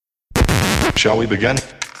Shall we begin?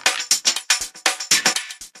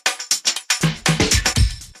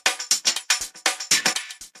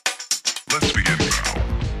 Let's begin now.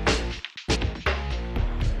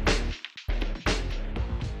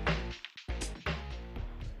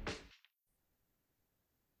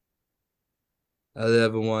 Hello,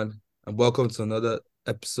 everyone, and welcome to another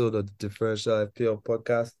episode of the Differential FPL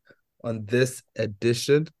podcast. On this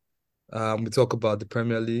edition, we talk about the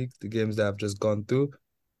Premier League, the games that have just gone through,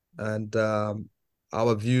 and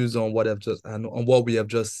our views on what we have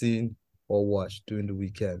just seen or watched during the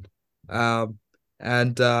weekend. And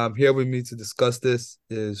here with me to discuss this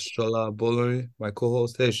is Shola Bolori, my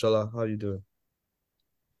co-host. Hey, Shola, how are you doing?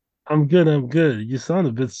 I'm good. I'm good. You sound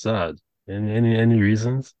a bit sad. Any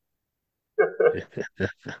reasons? You,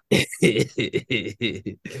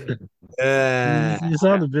 Yeah. you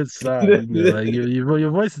sound a bit sad. Like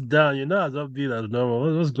your voice is down. You're not as upbeat as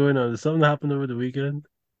normal. What's going on? Did something happen over the weekend?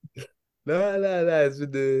 No. It's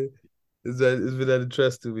been an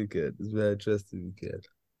interesting weekend. It's been an interesting weekend.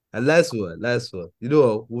 And last one. You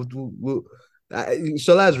know what?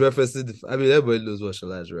 Shola is referencing I mean, everybody knows what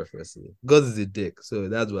Shola is referencing. God is a dick, so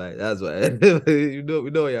that's why. That's why. We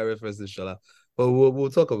know you're referencing Shola. But we'll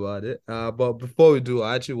talk about it. But before we do,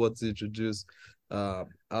 I actually want to introduce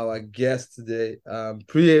our guest today.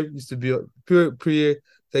 Priye used to be Priye.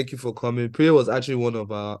 Thank you for coming. Priye was actually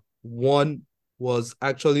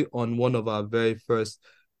on one of our very first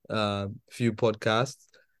few podcasts.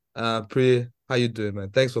 Priye, how you doing, man?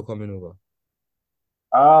 Thanks for coming over.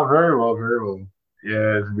 Very well, very well.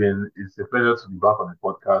 Yeah, it's a pleasure to be back on the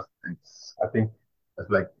podcast. I think it's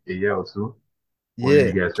like a year or so when Yeah.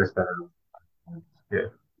 you guys first started. Yeah,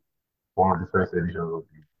 one of the first editions of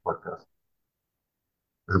the podcast.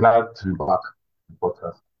 It's glad to be back on the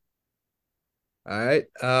podcast. All right.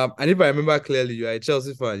 And if I remember clearly, you are a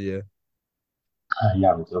Chelsea fan, yeah.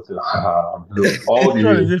 Yeah, I'm Chelsea. I'm blue all the It's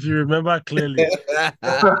not way. as if you remember clearly.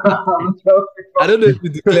 I'm Chelsea. I don't know if you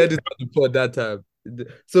declared it on the pod that time.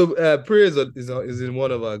 So Priya is in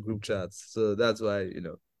one of our group chats. So that's why,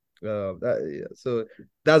 yeah. So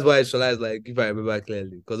that's why Shola is like, if I remember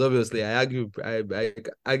clearly. Because obviously I argue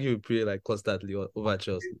with Priya like constantly over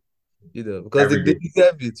Chelsea. Because Every they day.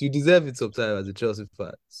 deserve it. You deserve it sometimes as a Chelsea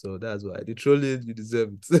fan. So that's why. The trolling, you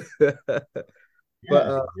deserve it. But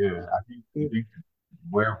Yeah, yeah. I think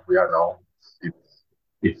where we are now, it's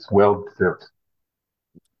it's well deserved.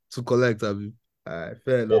 to collect, I mean. All right,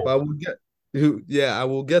 fair enough. Yeah. I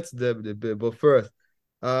will get to them in a bit. But first,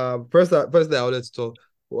 first thing I wanted to talk,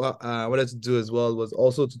 what I wanted to do as well was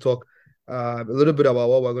also to talk a little bit about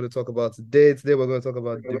what we're going to talk about today. Today we're going to talk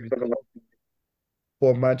about the result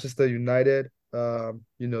for Manchester United. The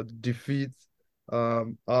defeat,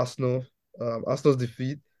 Arsenal's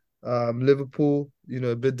defeat. Liverpool,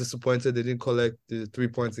 a bit disappointed they didn't collect the 3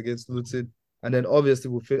 points against Luton. And then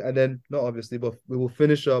obviously and then not obviously, but we will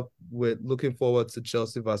finish up with looking forward to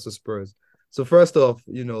Chelsea versus Spurs. So first off,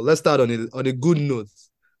 let's start on a good note.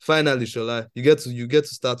 Finally, Shola, you get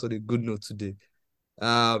to start on a good note today.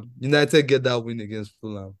 United get that win against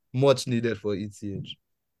Fulham, much needed for ETH.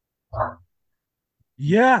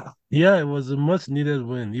 Yeah, it was a much needed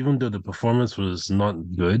win, even though the performance was not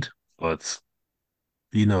good. But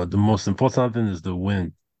the most important thing is the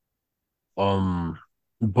win. Um,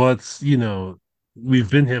 but we've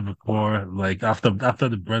been here before. Like after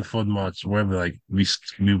the Brentford match, where we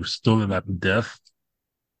stole it at death.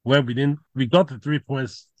 Where we got the 3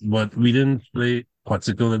 points, but we didn't play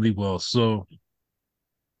particularly well. So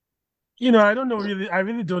I don't know really. I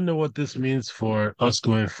really don't know what this means for us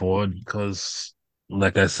going forward because,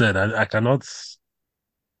 like I said, I don't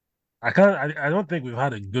think we've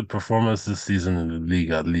had a good performance this season in the league,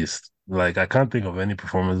 at least. Like, I can't think of any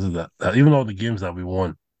performances that even all the games that we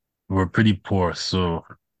won were pretty poor. So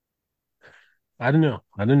I don't know.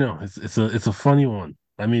 I don't know. It's a funny one.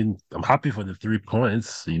 I mean, I'm happy for the 3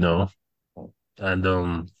 points, and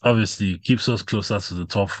obviously it keeps us closer to the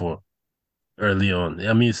top four early on.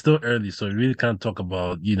 I mean, it's still early, so we really can't talk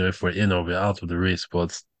about, if we're in or we're out of the race,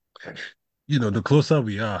 but the closer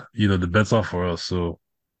we are, the better for us. So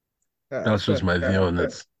that's Fair. just my view on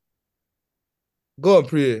it. Go on,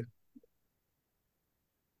 Priye.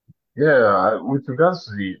 Yeah, with regards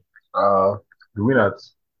to the win at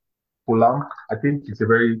Fulham, I think it's a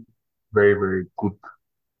very, very, very good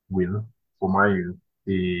win for Man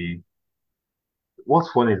U.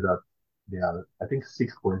 What's funny is that they are, I think,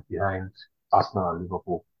 6 points behind Arsenal and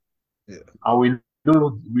Liverpool, Yeah. and we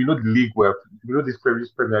know the league well. We know this previous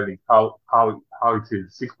Premier League how it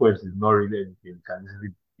is. 6 points is not really anything. Can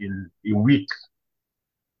easily in a week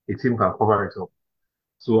a team can cover it up.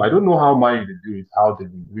 So I don't know how Man U they do it, how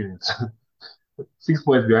they've been doing it. 6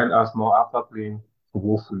 points behind Arsenal after playing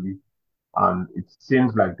woefully. And it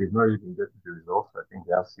seems like they've not really been getting the results. I think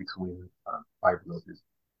they have 6 wins and 5 losses.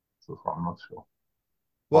 So far, I'm not sure.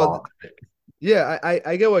 Well, But yeah,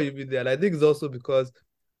 I get what you mean there. And I think it's also because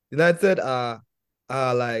United are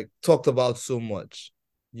like talked about so much,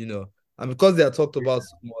 you know, and because they are talked about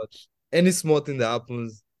so much, any small thing that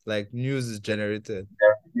happens, like news is generated.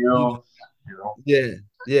 their You know, videos, you know, yeah,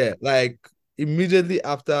 yeah. Like immediately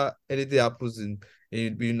after anything happens in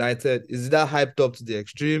United, is that hyped up to the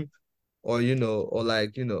extreme, or or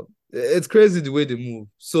like it's crazy the way they move.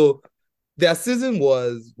 So their season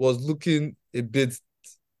was looking a bit.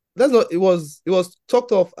 That's not. It was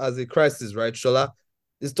talked of as a crisis, right, Shola?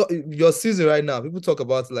 Your season right now. People talk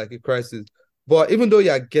about it like a crisis, but even though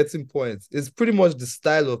you are getting points, it's pretty much the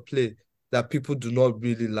style of play that people do not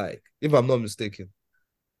really like, if I'm not mistaken.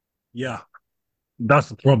 Yeah, that's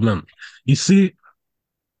the problem. You see,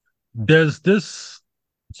 there's this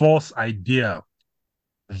false idea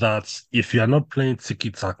that if you're not playing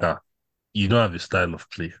tiki taka, you don't have a style of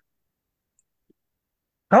play.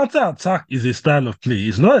 Counter attack is a style of play.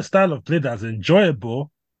 It's not a style of play that's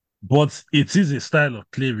enjoyable, but it is a style of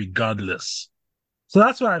play regardless. So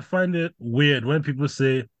that's why I find it weird when people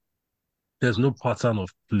say there's no pattern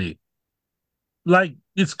of play. Like,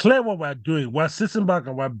 it's clear what we're doing. We're sitting back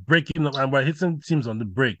and we're breaking up and we're hitting teams on the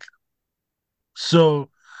break. So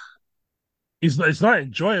it's not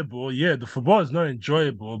enjoyable. Yeah, the football is not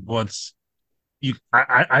enjoyable, but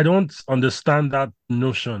I don't understand that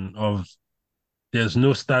notion of there's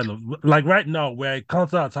no style of, like, right now we're a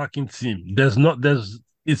counter-attacking team. There's not there's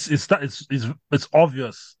it's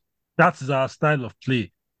obvious. That is our style of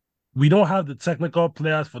play. We don't have the technical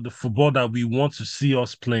players for the football that we want to see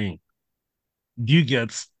us playing. Do you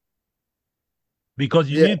get? Because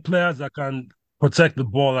you Yeah, need players that can protect the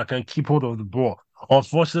ball, that can keep hold of the ball.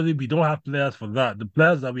 Unfortunately, we don't have players for that. The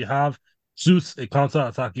players that we have suits a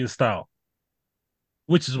counter-attacking style,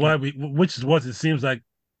 which is what it seems like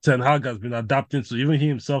Ten Hag has been adapting to. Even he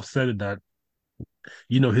himself said it, that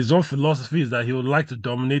his own philosophy is that he would like to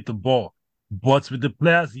dominate the ball, but with the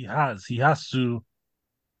players he has to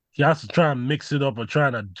try and mix it up or try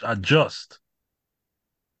and adjust.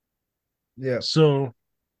 yeah, So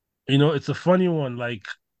it's a funny one, like,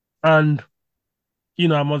 and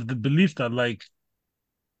I'm of the belief that, like,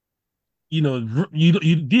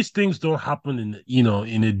 these things don't happen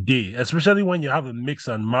in a day, especially when you have a mix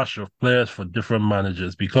and mash of players for different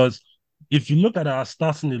managers. Because if you look at our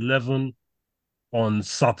starting 11 on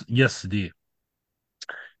yesterday,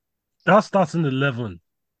 our starting 11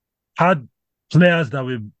 had players that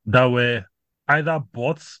were either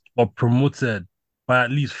bought or promoted by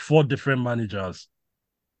at least four different managers.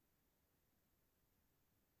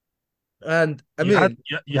 and I You had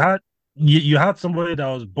mean, you had somebody that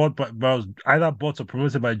was was either bought or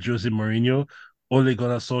promoted by Jose Mourinho, Ole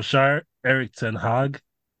Gunnar Solskjaer, Eric Ten Hag,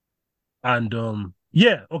 and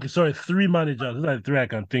yeah, okay, sorry, three managers. Those are the three I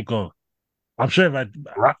can think of. I'm sure if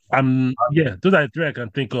I'm yeah, those are the three I can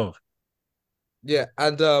think of. yeah,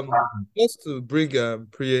 and just to bring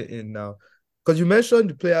Priye in now, because you mentioned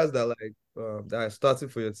the players that are starting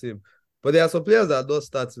for your team, but there are some players that are not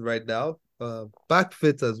starting right now. Back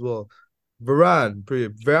fit as well.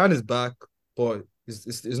 Varane is back, but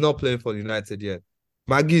he's not playing for United yet.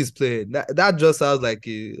 Maggie is playing. That just sounds like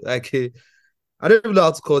a I don't even know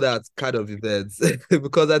how to call that kind of event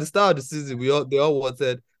because at the start of the season they all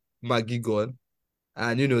wanted Maggie gone,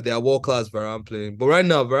 and they are world class Varane playing. But right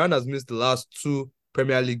now, Varane has missed the last two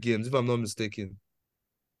Premier League games, if I'm not mistaken,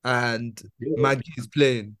 and yeah, Maggie is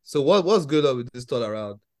playing. So what's going on with this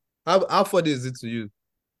turnaround? How funny is it to you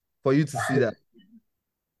for you to see that?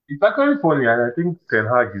 it's actually funny, and I think Ten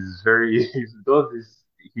Hag is very he does this.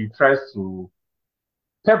 He tries to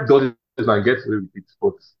Pep does it and gets away with it,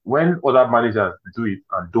 but when other managers do it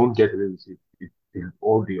and don't get away with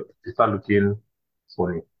they start looking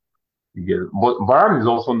funny. You get it? But Varane is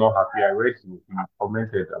also not happy. I read he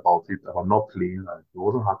commented about it about not playing and he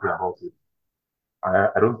wasn't happy about it.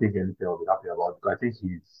 I don't think anything will be happy about it. I think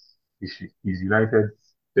he's United's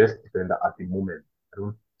best defender at the moment. I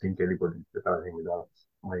don't think anybody is better than him without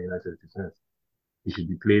my United defense. He should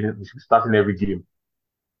be playing. He should be starting every game.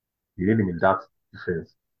 You need him in that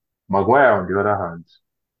defense. Maguire, on the other hand,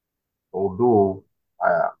 although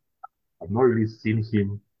I, I've not really seen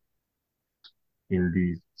him in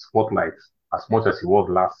the spotlight as much as he was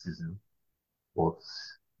last season, but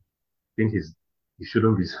I think he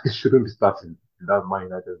shouldn't be he shouldn't be starting in that Man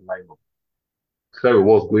United lineup. Clearly,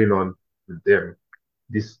 what's going on with them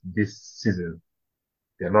this season,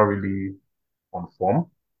 they're not really on form,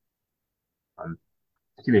 and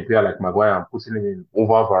taking a player like Maguire and putting him in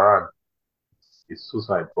over Varane is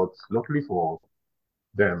suicide. But luckily for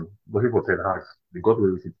them, luckily for Ten Hag, they got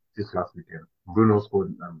away with it this last weekend. Bruno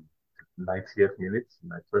scored 90th minute,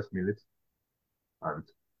 91st minute, and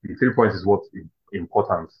the 3 points is what's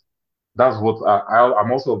important. That's what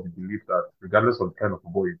I'm also of the belief that regardless of the kind of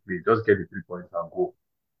football you play, just get the 3 points and go.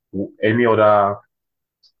 Any other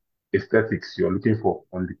aesthetics you're looking for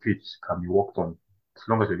on the pitch can be worked on as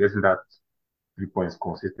long as you're getting that 3 points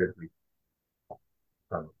consistently.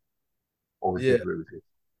 And always Yeah, get away with it.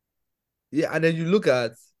 yeah. And then you look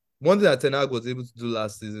at one thing that Ten Hag was able to do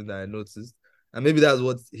last season that I noticed, and maybe that's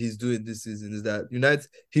what he's doing this season, is that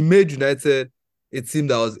he made United a team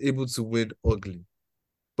that was able to win ugly.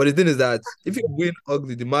 But the thing is that if you win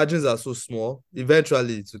ugly, the margins are so small.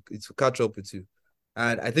 Eventually, it will catch up with you,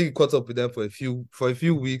 and I think it caught up with them for a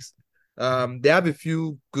few weeks. They have a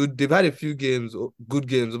few good. They've had a few good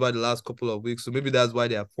games over the last couple of weeks. So maybe that's why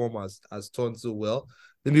their form has turned so well.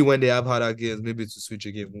 Maybe when they have harder games, maybe to switch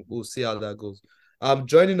again. We'll see how that goes.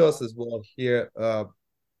 Joining us as well here.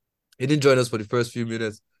 He didn't join us for the first few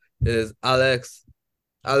minutes. Is Alex.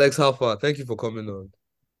 Alex, how far? Thank you for coming on.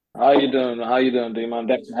 How you doing? How you doing, D-man?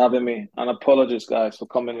 Thanks for having me. And apologies, guys, for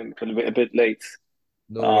coming in a bit late.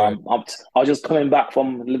 No worries. I was just coming back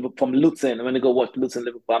from Luton. I'm going to go watch Luton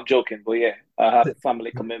Liverpool. I'm joking, but yeah, I have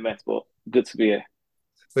family commitments, but good to be here.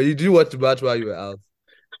 But you do watch the match while you were out.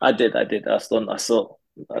 I did.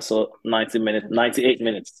 I saw 90 minutes, 98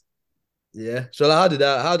 minutes. Yeah, Shola,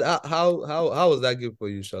 how was that game for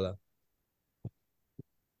you, Shola?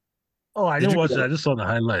 Oh, I Did didn't you? watch it. I just saw the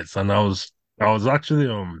highlights, and I was actually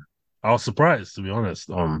I was surprised, to be honest.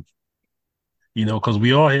 Because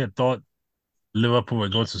we all here thought Liverpool were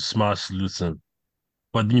going to smash Luton,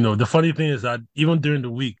 but the funny thing is that even during the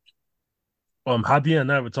week, Hadi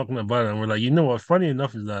and I were talking about it, and we're like, you know what? Funny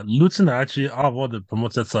enough is that Luton are actually, out of all the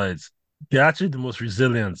promoted sides, they're actually the most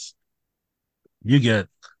resilient. You get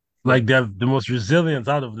like they're the most resilient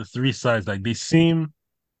out of the three sides. Like they seem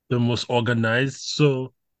the most organized.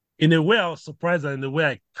 So in a way, I was surprised, and in a way,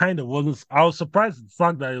 I kind of wasn't. I was surprised at the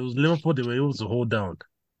fact that it was Liverpool they were able to hold down,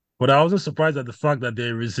 but I wasn't surprised at the fact that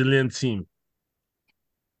they're a resilient team.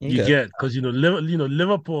 You Okay. get because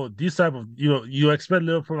Liverpool, these type of you expect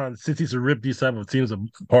Liverpool and City to rip these type of teams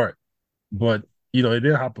apart, but it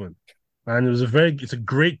didn't happen, and it's a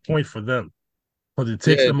great point for them because it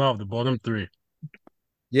takes Yeah, them out of the bottom three.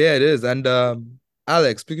 yeah, it is. And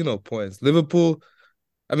Alex, speaking of points, Liverpool.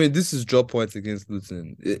 I mean, this is drop points against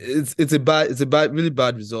Luton. It's a really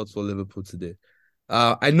bad result for Liverpool today.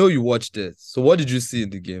 I know you watched it. So what did you see in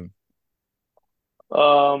the game?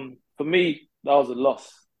 For me, that was a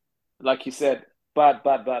loss. Like you said, bad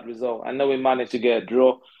result. I know we managed to get a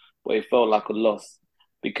draw, but it felt like a loss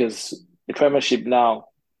because the Premiership now,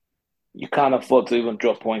 you can't afford to even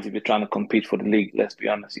drop points if you're trying to compete for the league. Let's be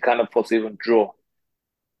honest. You can't afford to even draw,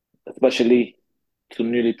 especially to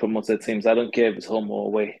newly promoted teams. I don't care if it's home or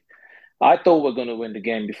away. I thought we were going to win the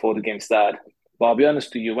game before the game started. But I'll be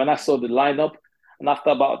honest to you, when I saw the lineup, and after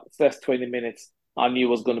about the first 20 minutes, I knew it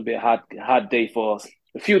was going to be a hard day for us.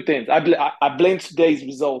 A few things. I blame today's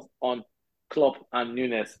result on Klopp and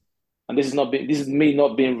Nunes. And this is me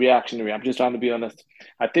not being reactionary. I'm just trying to be honest.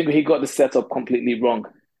 I think he got the setup completely wrong.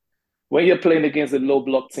 When you're playing against a low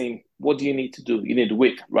block team, what do you need to do? You need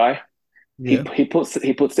width, right? Yeah. He put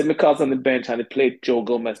Simicast on the bench and he played Joe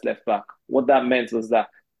Gomez left back. What that meant was that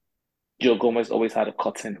Joe Gomez always had a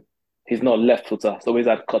cut in. He's not left footer, so always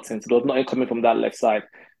had cuts in. So there was nothing coming from that left side.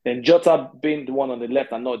 Then Jota being the one on the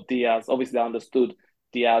left and not Diaz. Obviously, I understood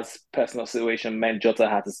Diaz's personal situation meant Jota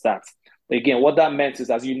had to start. But again, what that meant is,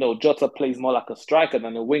 as you know, Jota plays more like a striker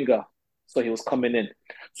than a winger. So he was coming in.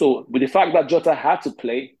 So with the fact that Jota had to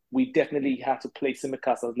play, we definitely had to play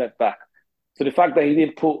Simicast as left back. So the fact that he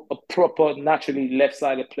didn't put a proper, naturally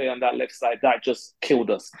left-sided player on that left side, that just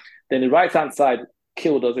killed us. Then the right-hand side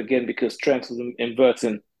killed us again because Trent was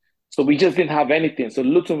inverting. So we just didn't have anything. So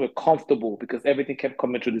Luton were comfortable because everything kept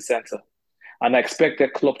coming through the center. And I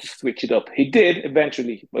expected Klopp to switch it up. He did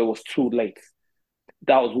eventually, but it was too late.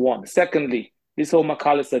 That was one. Secondly, this whole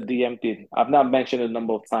McAllister DM thing, I've now mentioned it a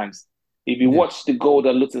number of times. If you watch the goal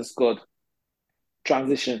that Luton scored,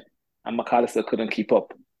 transition, and McAllister couldn't keep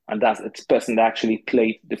up. And that's the person that actually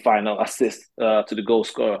played the final assist to the goal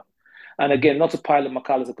scorer. And again, not to pilot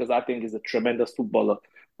McAllister because I think he's a tremendous footballer,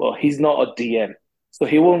 but he's not a DM. So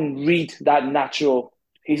he won't read that natural.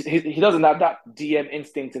 He doesn't have that DM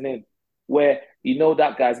instinct in him where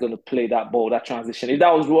that guy's going to play that ball, that transition. If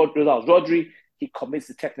that was Rodri, he commits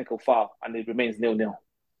the technical foul and it remains 0-0.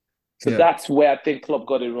 So that's where I think Klopp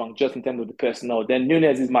got it wrong, just in terms of the personnel. Then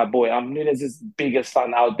Nunes is my boy. I'm Nunes' biggest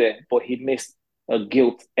fan out there, but he missed a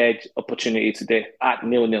gilt edge opportunity today at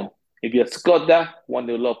 0-0. If you scored that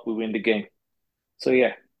 1-0 up, we win the game. So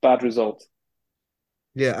yeah, bad result.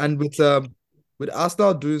 Yeah, and with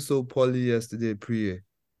Arsenal doing so poorly yesterday, Priye,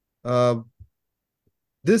 um,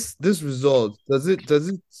 this result does it?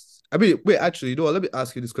 I mean, wait, actually, you know what? Let me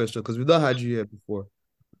ask you this question because we've not had you here before.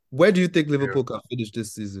 Where do you think Yeah. Liverpool can finish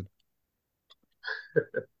this season?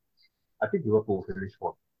 I think Liverpool will finish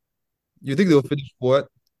fourth. You think they'll finish fourth?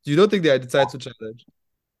 You don't think they are the title challenge?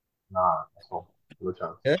 Nah, that's all. No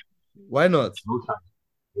chance. Yeah, why not? No chance.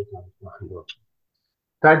 No chance.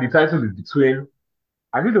 No. The title is between.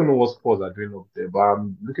 I really don't know what Spurs are doing up there, but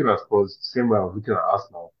I'm looking at Spurs the same way I was looking at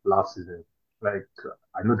Arsenal last season. Like,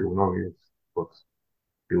 I know they will not win it, but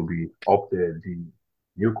they'll be up there. The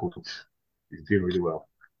new coach is doing really well.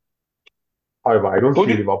 However, Who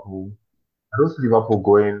do you, I don't see Liverpool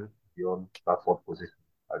going beyond that fourth position.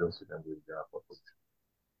 I don't see them going beyond that fourth position.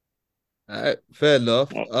 All right, fair enough.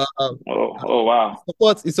 oh wow.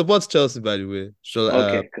 He supports Chelsea, by the way. Sure,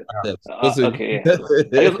 Okay. Steps. Just so Okay.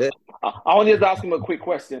 Yeah. I wanted to ask him a quick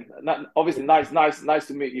question. Obviously, nice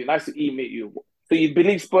to meet you. Nice to meet you. So you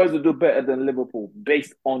believe Spurs will do better than Liverpool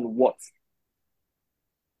based on what?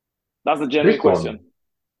 That's a genuine Based on question.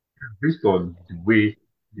 based on the way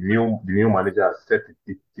the new manager has set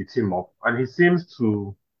the team up, and he seems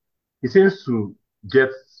to get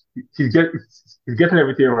he's getting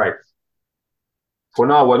everything right. For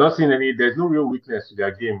now, we're not seeing any. There's no real weakness to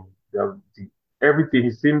their game. Everything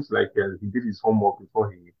he seems like he did his homework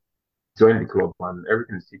before he joined the club, and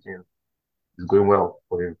everything is going well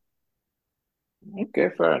for him. Okay,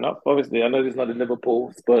 fair enough. Obviously, I know this is not a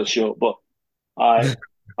Liverpool Spurs show, but I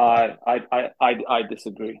I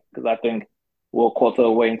disagree because I think we're a quarter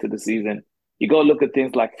away into the season. You got to look at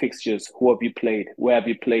things like fixtures. Who have you played? Where have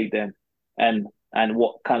you played them? And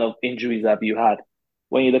what kind of injuries have you had?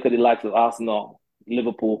 When you look at the likes of Arsenal,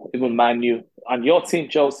 Liverpool, even Man U, and your team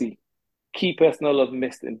Chelsea, key personnel have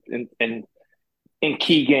missed in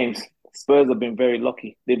key games. Spurs have been very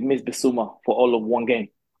lucky. They've missed Bissouma for all of one game.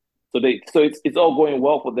 So it's all going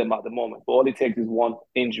well for them at the moment. But all it takes is one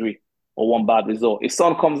injury or one bad result. If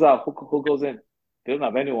Son comes out, who goes in? They don't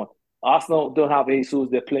have anyone. Arsenal don't have Jesus.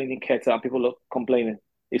 They're playing in Keta and people are complaining.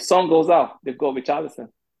 If Son goes out, they've got Richarlison.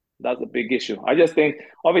 That's a big issue. I just think,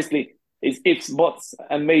 obviously, it's ifs, buts,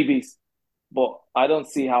 and maybes. But I don't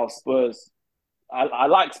see how Spurs. I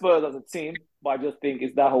like Spurs as a team, but I just think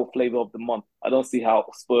it's that whole flavor of the month. I don't see how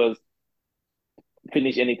Spurs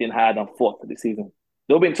finish anything higher than fourth this season.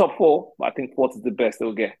 They'll be in top four, but I think fourth is the best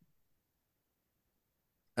they'll get.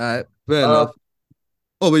 All right, fair Uh, enough.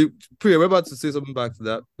 Oh, but Priya, we're about to say something back to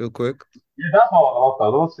that real quick. yeah, that's how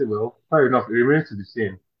I don't say well. Fair enough, it remains to be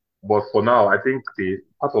seen. But for now, I think the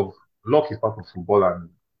part of luck is part of football, and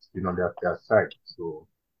their side. So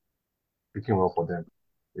picking well for them.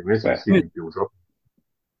 It remains to be But seen if they will drop.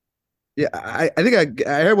 Yeah, I think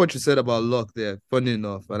I heard what you said about luck there, funny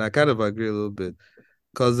enough, and I kind of agree a little bit.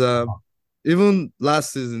 Because even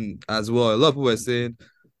last season as well, a lot of people were saying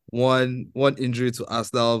one injury to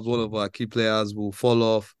Arsenal, one of our key players will fall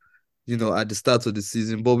off, at the start of the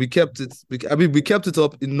season. But we kept it. We kept it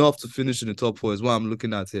up enough to finish in the top four. Is what I'm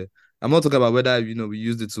looking at here. I'm not talking about whether we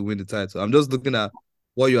used it to win the title. I'm just looking at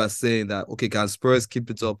what you are saying that okay, can Spurs keep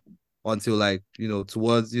it up until like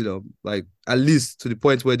towards like at least to the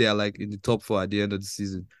point where they are like in the top four at the end of the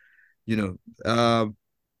season. You know,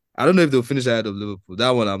 I don't know if they'll finish ahead of Liverpool. That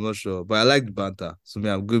one I'm not sure, but I like the banter, so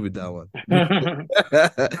I'm good with that one.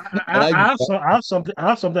 I like I have something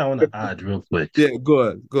I want to add real quick. yeah, go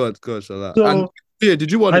on, Shala. And So Priya,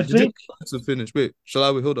 did you I have think something to finish? Wait,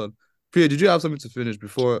 Shala, wait, hold on. Priya, did you have something to finish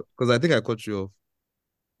before? Because I think I cut you off.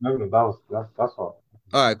 No, that's all.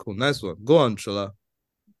 All right, cool, nice one. Go on, Shala.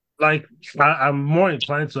 like I'm more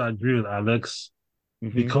inclined to agree with Alex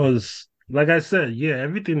Mm-hmm. because, like I said, yeah,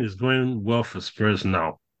 everything is going well for Spurs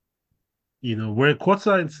now. We're a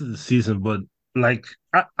quarter into the season, but like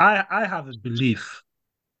I have a belief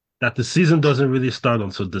that the season doesn't really start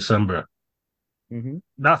until December. Mm-hmm.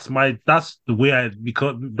 That's the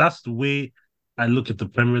way I look at the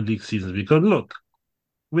Premier League season. Because look,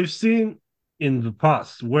 we've seen in the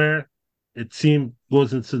past where a team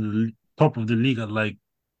goes into the top of the league at like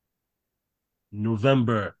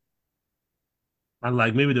November and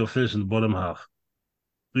like maybe they'll finish in the bottom half.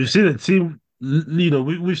 We've seen a team,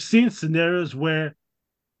 we've seen scenarios where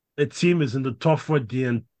a team is in the top four the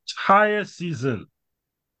entire season.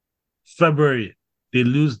 February, they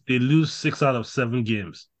lose 6 out of 7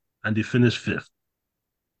 games and they finish fifth.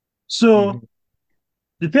 So Mm-hmm.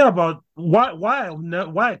 the thing about why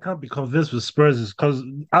I can't be convinced with Spurs is because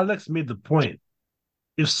Alex made the point.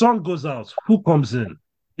 If Son goes out, who comes in?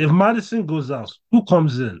 If Madison goes out, who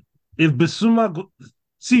comes in? If Bissouma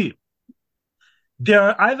see,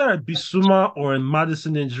 They're either a Bissouma or a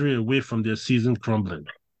Madison injury away from their season crumbling.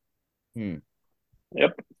 Yep.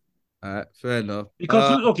 All right, fair enough.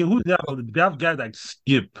 Because who they have? They have guys like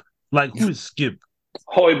Skip. Like who is Skip?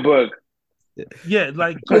 Hoiberg. Yeah,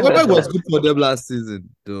 like come on, Whoever was dog. good for them last season,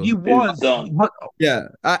 though. He was, done. but Yeah,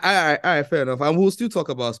 all right, fair enough. And we'll still talk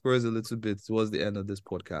about Spurs a little bit towards the end of this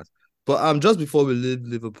podcast. But just before we leave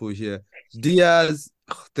Liverpool here, Diaz,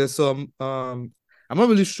 there's some I'm not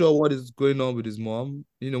really sure what is going on with his mom.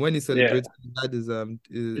 You know, when he celebrated, he had his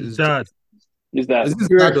his his dad, Is that? is his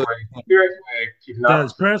dad Parents or were, parents were yeah, his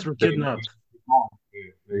kidnapped. parents were Then kidnapped. his mom,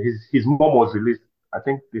 his mom was released. I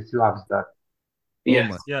think they still have that. oh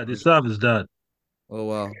Yes. my Yeah, they God. still have his dad. Oh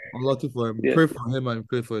wow. I'm lucky for him. Yeah. Pray for him and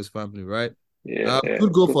pray for his family, right? Yeah. Yeah.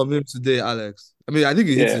 Good goal from him today, Alex. I mean, I think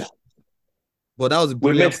he hit Yeah. it, but that was a We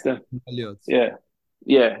brilliant missed him. Elliot. Yeah.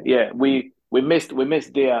 Yeah. We missed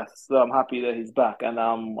Diaz, so I'm happy that he's back. And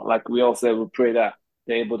like we all said, we pray that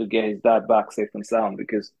they're able to get his dad back safe and sound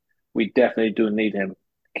because we definitely do need him.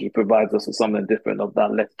 He provides us with something different of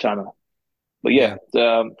that left channel. But Yeah.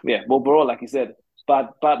 yeah. Overall, like you said, bad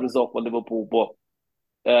result for Liverpool,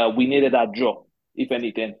 but we needed that draw, if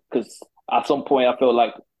anything, because at some point I felt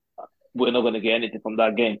like we're not going to get anything from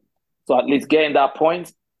that game. So at least getting that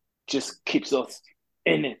point just keeps us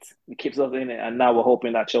in it. It keeps us in it. And now we're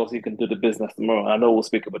hoping that Chelsea can do the business tomorrow. I know we'll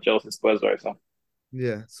speak about Chelsea Spurs very soon.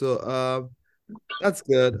 Yeah. So that's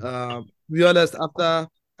good. To be honest, after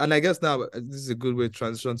and I guess now this is a good way to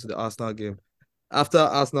transition to the Arsenal game. After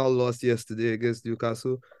Arsenal lost yesterday against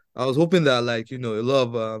Newcastle, I was hoping that a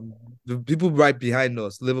lot of the people right behind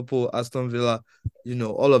us, Liverpool, Aston Villa,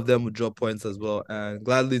 all of them would drop points as well. And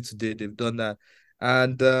gladly today they've done that.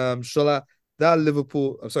 And Shola,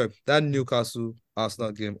 that Newcastle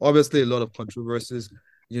Arsenal game, obviously a lot of controversies,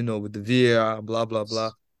 with the VAR, blah blah blah.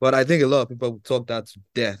 But I think a lot of people talk that to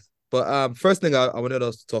death. But first thing I wanted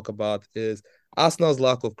us to talk about is Arsenal's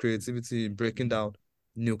lack of creativity in breaking down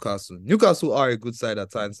Newcastle. Newcastle are a good side at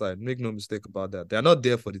Tyneside. Make no mistake about that. They are not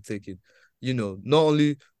there for the taking. Not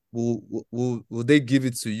only will they give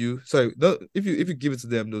it to you. Sorry, no, if you give it to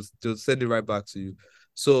them, they'll send it right back to you.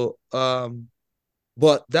 So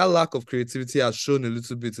but that lack of creativity has shown a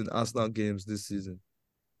little bit in Arsenal games this season.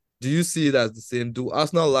 Do you see it as the same? Do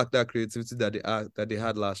Arsenal lack that creativity that they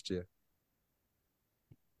had last year?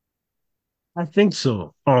 I think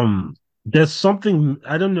so. There's something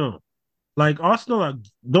I don't know. Like Arsenal are,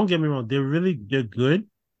 don't get me wrong, they're good,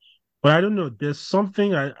 but I don't know. There's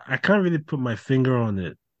something I can't really put my finger on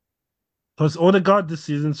it. Because Odegaard this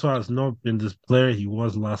season so has not been this player he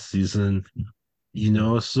was last season,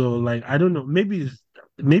 So like I don't know. Maybe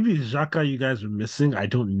Xhaka you guys are missing. I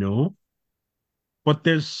don't know. But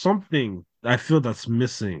there's something I feel that's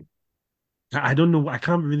missing. I don't know. I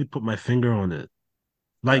can't really put my finger on it.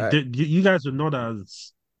 Like I, you guys are not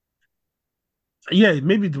as yeah,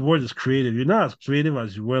 maybe the word is creative. You're not as creative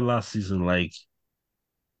as you were last season. Like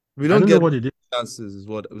we I don't don't know get what it is. chances is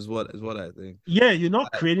what I think. Yeah, you're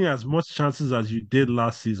not creating as much chances as you did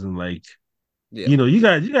last season. Like Yeah. you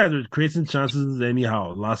guys were creating chances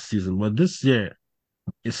anyhow last season, but this year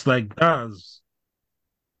it's like that's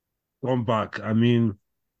gone back. I mean,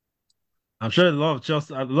 I'm sure a lot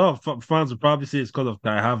of fans would probably say it's because of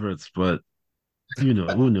Kai Havertz, but who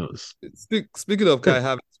knows? Speaking of Kai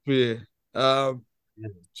Havertz, Priye, um,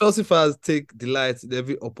 Chelsea fans take delight in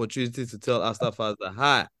every opportunity to tell Arsenal fans that,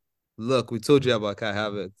 hi, look, we told you about Kai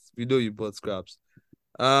Havertz. We know you bought scraps.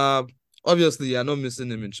 Um, Obviously, you're not missing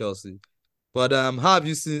him in Chelsea. But how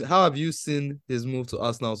have you seen his move to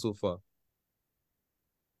Arsenal so far?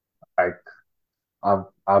 Like I've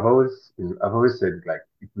always said, like,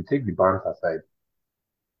 if we take the bans aside,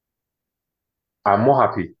 I'm more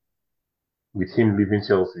happy with him leaving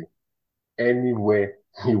Chelsea. Anywhere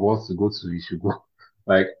he wants to go to, he should go.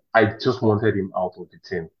 Like, I just wanted him out of the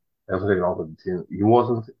team. I wanted him out of the team. He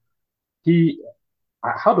wasn't. He.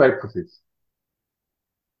 How do I put it?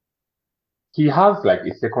 He has like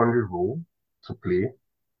a secondary role to play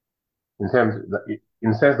in the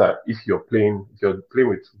sense that if you're playing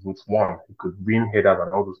with one, he could win headers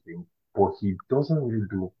and all those things. But he doesn't really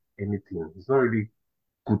do anything. He's not really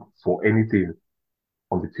good for anything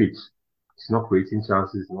on the pitch. He's not creating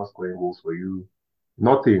chances. He's not scoring goals for you.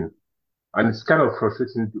 Nothing. And it's kind of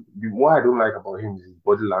frustrating. What I don't like about him is his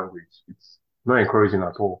body language. It's not encouraging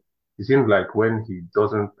at all. It seems like when he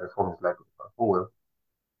doesn't perform, it's like, oh well,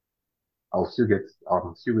 I'm still going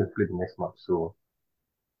to play the next match. So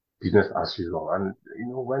business as usual. And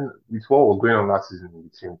when with what was going on last season in the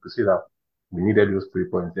team, to see that we needed those 3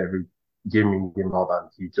 points every game in, game out, and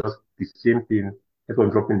he just the same thing, kept on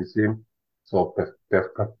dropping the same sort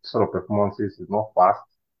of performances. He's not fast.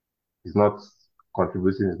 He's not.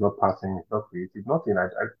 contributing, he's not passing, he's not creative, nothing.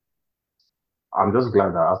 I'm just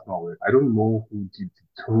glad that Arsenal win. I don't know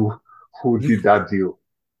who did that deal,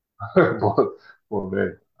 but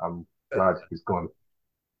man, I'm glad he's gone.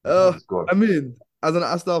 I'm glad Uh, he's gone. I mean, as an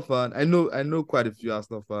Arsenal fan, I know quite a few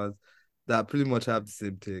Arsenal fans that pretty much have the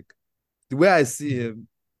same take. The way I see him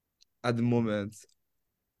at the moment,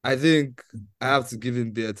 I think I have to give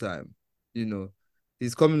him their time. You know,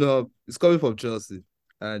 he's coming up. He's coming from Chelsea,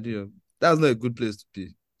 and that's not a good place to be.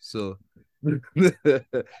 So,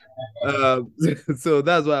 um, so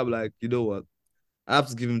that's why I'm like, you know what, I have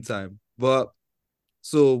to give him time. But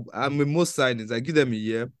so I'm with most signings. I give them a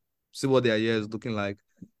year, see what their year is looking like,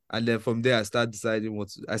 and then from there I start deciding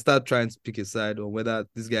I start trying to pick a side on whether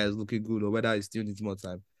this guy is looking good or whether he still needs more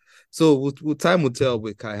time. So time will tell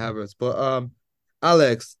with Kai Havertz. But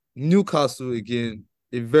Alex, Newcastle again,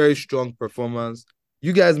 a very strong performance.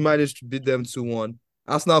 You guys managed to beat them 2-1.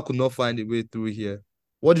 Arsenal could not find a way through here.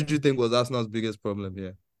 What did you think was Arsenal's biggest problem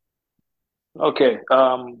here? Okay.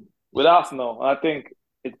 With Arsenal, I think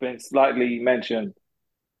it's been slightly mentioned.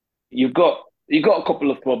 You've got you got a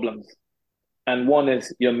couple of problems, and one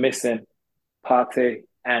is you're missing Partey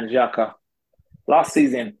and Xhaka. Last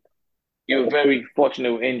season, you were very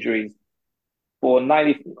fortunate with injuries. For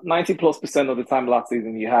 90 plus percent of the time last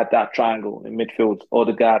season, you had that triangle in midfield,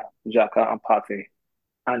 Odegaard, Xhaka, and Partey.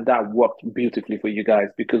 And that worked beautifully for you guys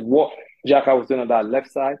because what Xhaka was doing on that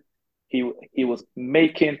left side, he was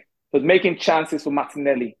making chances for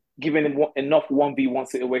Martinelli, giving him enough 1v1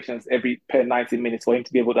 situations every per 90 minutes for him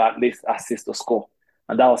to be able to at least assist or score.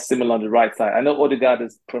 And that was similar on the right side. I know Odegaard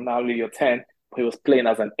is primarily your 10, but he was playing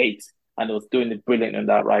as an 8 and he was doing it brilliant on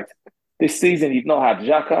that right. This season, you've not had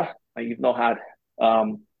Xhaka and you've not had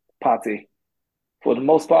Partey. For the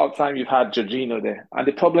most part of the time, you've had Jorginho there. And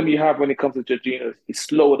the problem you have when it comes to Jorginho is he's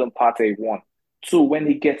slower than Partey, one. Two, when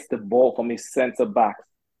he gets the ball from his centre back,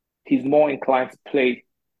 he's more inclined to play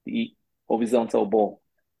the horizontal ball.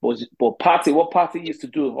 But Partey, what Partey used to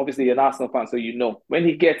do, obviously you're an Arsenal fan, so you know, when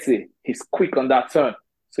he gets it, he's quick on that turn.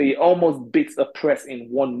 So he almost beats a press in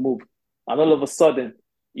one move. And all of a sudden,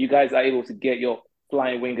 you guys are able to get your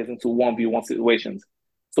flying wingers into 1v1 situations.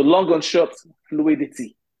 So long and short,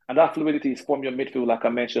 fluidity. And that fluidity is from your midfield, like I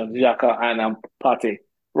mentioned, Xhaka and Partey.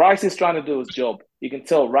 Rice is trying to do his job. You can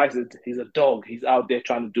tell Rice he's a dog. He's out there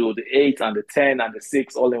trying to do the 8 and the 10 and the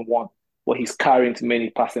 6 all in one. But he's carrying too many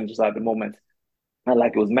passengers at the moment. And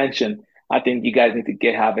like it was mentioned, I think you guys need to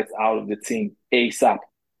get Havertz out of the team ASAP.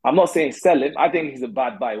 I'm not saying sell him. I think he's a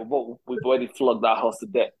bad buy. We've already flogged that horse to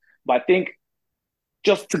death. But I think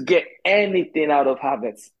just to get anything out of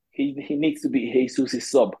Havertz, he needs to be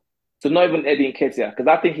Jesus' sub. So not even Eddie Nketiah, because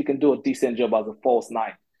I think he can do a decent job as a false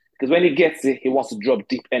nine. Because when he gets it, he wants to drop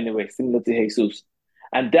deep anyway, similar to Jesus.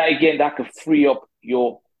 And that again, that could free up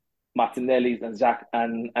your Martinellis and Jack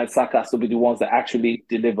and Saka to be the ones that actually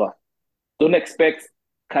deliver. Don't expect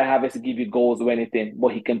Kai Havertz to give you goals or anything, but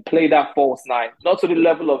he can play that false nine, not to the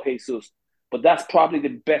level of Jesus, but that's probably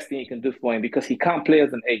the best thing you can do for him because he can't play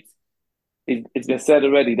as an 8. It's been said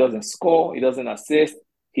already. He doesn't score. He doesn't assist.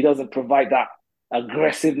 He doesn't provide that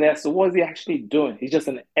aggressiveness. So what is he actually doing? He's just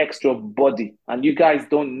an extra body. And you guys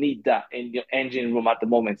don't need that in your engine room at the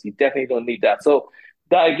moment. You definitely don't need that. So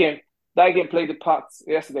that again played the part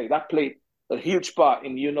yesterday. That played a huge part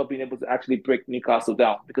in you not being able to actually break Newcastle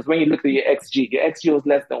down. Because when you look at your XG was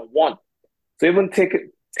less than 1. So even take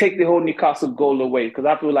the whole Newcastle goal away, because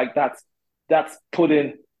I feel like that's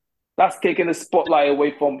taking the spotlight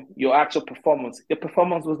away from your actual performance. Your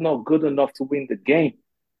performance was not good enough to win the game.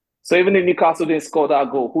 So even if Newcastle didn't score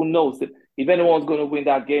that goal, who knows? If anyone's going to win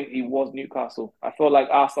that game, it was Newcastle. I feel like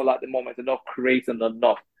Arsenal at the moment are not creating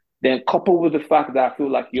enough. Then coupled with the fact that I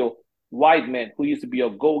feel like your wide men, who used to be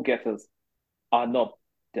your goal getters, are not.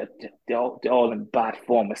 They're all in bad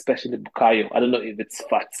form, especially Bukayo. I don't know if it's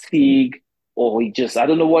fatigue or I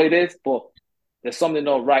don't know what it is, but there's something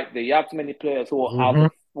not right there. You have too many players who are out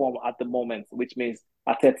of form at the moment, which means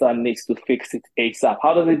Arteta needs to fix it ASAP.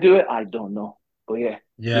 How does he do it? I don't know. But yeah,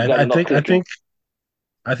 you Yeah, guys are not clicking.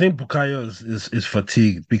 I think Bukayo is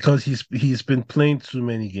fatigued because he's been playing too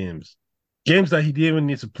many games. Games that he didn't even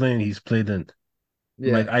need to play and he's played in.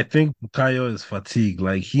 Yeah. Like I think Bukayo is fatigued.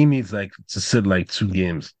 Like he needs like to sit like 2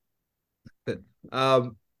 games.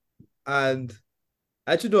 Um, and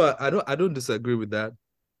actually, no, I don't disagree with that.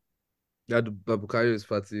 That Bukayo is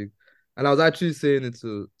fatigued. And I was actually saying it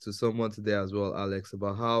to someone today as well, Alex,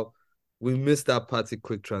 about how we missed that Partey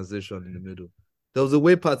quick transition in the middle. There was a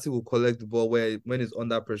way Partey will collect the ball where when he's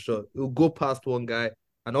under pressure, he'll go past one guy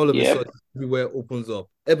and all of a Yeah, sudden everywhere opens up.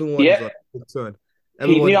 Everyone is yeah. on the turn. He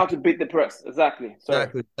Everyone knew is how to beat the press. Exactly.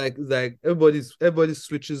 Sorry. exactly like everybody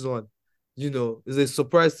switches on. is a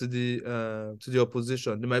surprise to the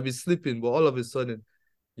opposition. They might be sleeping, but all of a sudden,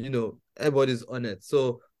 everybody's on it.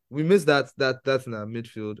 So we missed that's in our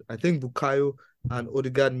midfield. I think Bukayo and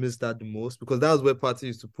Odegaard missed that the most because that was where Partey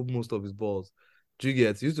used to put most of his balls. Do you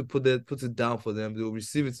get? He used to put it down for them. They'll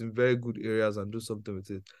receive it in very good areas and do something with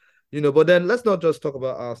it. But then let's not just talk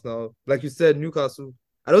about Arsenal. Like you said, Newcastle,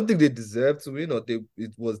 I don't think they deserve to win, or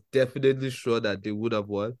it was definitely sure that they would have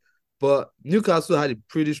won. But Newcastle had a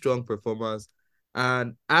pretty strong performance,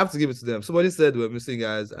 and I have to give it to them. Somebody said we're missing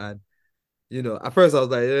guys, and at first I was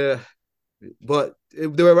like, yeah, but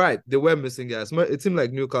they were right. They were missing guys. It seemed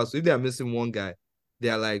like Newcastle, if they are missing one guy, they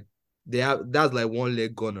are like that's like one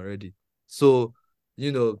leg gone already. So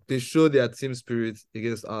they show their team spirit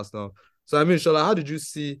against Arsenal. So I mean, Shola, how did you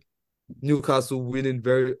see Newcastle winning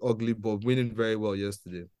very ugly, but winning very well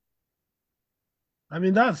yesterday? I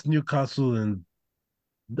mean, that's Newcastle, and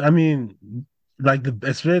I mean, like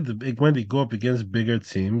especially when they go up against bigger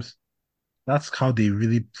teams, that's how they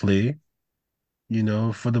really play.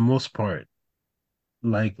 For the most part,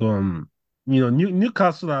 like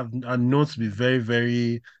Newcastle are known to be very,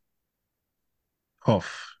 very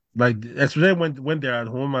tough. Like especially when they're at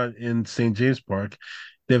home in St. James Park,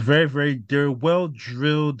 they're very, very they're well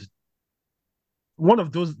drilled. One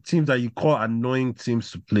of those teams that you call annoying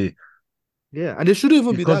teams to play Yeah, and they shouldn't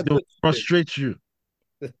even be because that they'll good. frustrate you.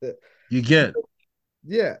 You get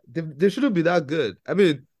Yeah, they shouldn't be that good. I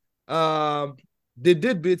mean, they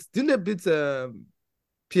didn't they beat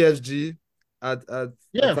PSG at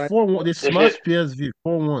yeah, time 4-1. They They did. smashed PSV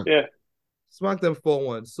 4-1. Yeah. smacked them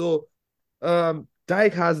 4-1. So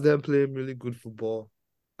Dyke has them playing really good football.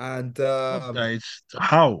 And What guys?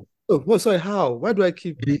 How? sorry, how? Why do I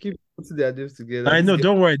keep He- putting their names together? I This know, guy,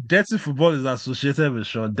 don't worry. Dirty football is associated with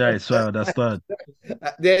Sean Dyche, so I understand.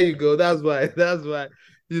 there you go. That's why. That's why.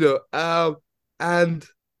 And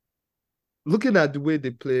looking at the way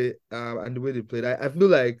they play, and the way they played, I feel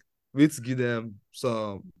like we need to give them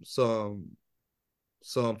some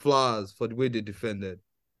flowers for the way they defended.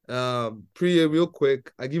 Priye, real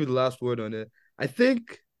quick, I give you the last word on it. I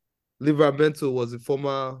think Livramento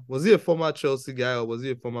was he a former Chelsea guy or was he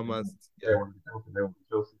a former Man City guy? Yeah, when he came to them with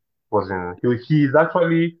Chelsea, he's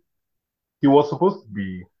actually he was supposed to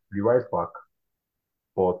be the right back,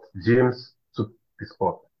 but James took the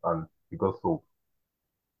spot and he got sold.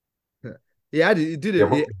 He did Yeah, it.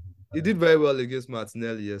 but He did very well against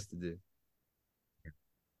Martinelli yesterday.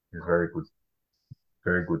 he's very good,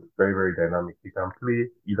 very good, very very dynamic. He can play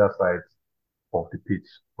either side of the pitch,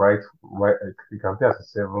 right? Right, he can play as a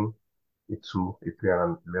 7, a 2, a 3, and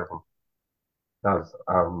an 11. That's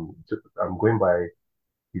I'm going by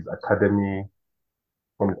his academy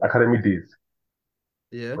from his academy days,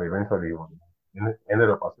 Yeah. but eventually ended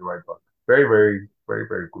up as a right back. Very very very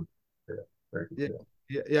very good player, very good Yeah.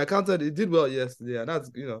 player. Yeah, I counted. He did well yesterday, and that's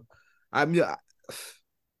I mean,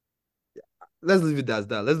 let's leave it as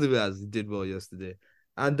that. Let's leave it as he did well yesterday.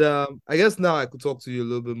 And I guess now I could talk to you a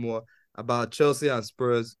little bit more about Chelsea and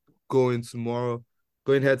Spurs going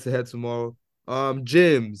head to head tomorrow.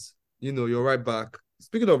 James, you're right back.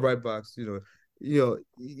 Speaking of right backs,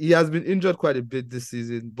 he has been injured quite a bit this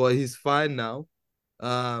season, but he's fine now.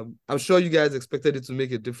 I'm sure you guys expected it to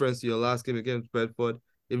make a difference in your last game against Brentford.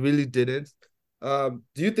 It really didn't. Do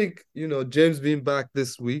you think, James being back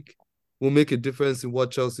this week will make a difference in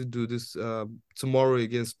what Chelsea do this tomorrow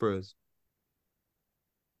against Spurs?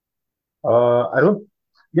 I don't.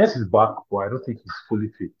 Yes, he's back, but I don't think he's fully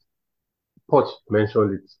fit. Poch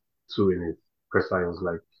mentioned it too in his press. I was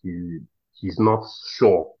like, he's not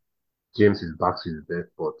sure James is back to his best,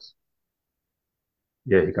 but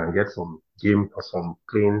yeah, he can get some game or some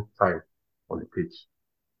playing time on the pitch.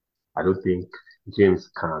 I don't think James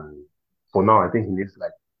can. For now, I think he needs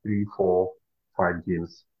like 3, 4, 5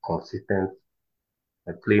 games consistent,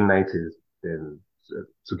 like playing 90s, then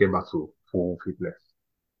to get back to full fitness.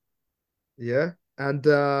 Yeah. And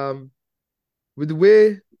with the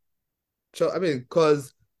way, I mean,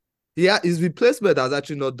 because his replacement has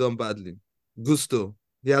actually not done badly. Gusto.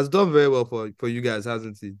 He has done very well for you guys,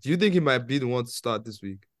 hasn't he? Do you think he might be the one to start this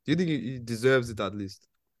week? Do you think he deserves it at least?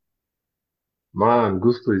 Man,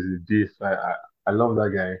 Gusto is a beast. I love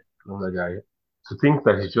that guy. Love that guy. To think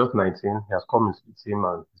that he's just 19, he has come into the team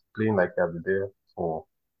and he's playing like he'll be there for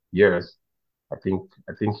years. I think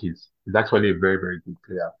he's actually a very very good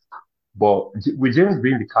player. But with James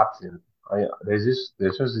being the captain, there's just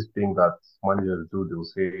this thing that managers do. They'll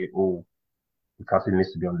say, "Oh, the captain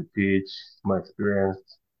needs to be on the pitch, more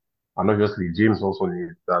experienced." And obviously, James also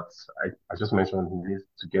needs that. I just mentioned he needs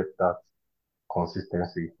to get that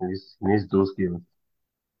consistency. He needs those games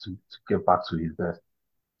to get back to his best.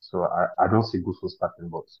 So I don't see Gusto starting,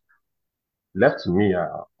 but Left to me,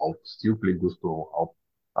 I'll still play Gusto.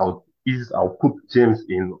 I'll put James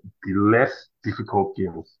in the less difficult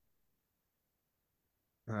games.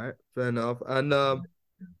 All right, fair enough. And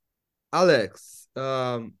Alex,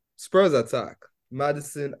 Spurs attack,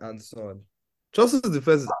 Madison and Son. Chelsea's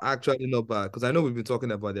defense is actually not bad because I know we've been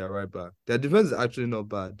talking about their right back. Their defense is actually not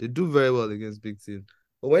bad. They do very well against big teams,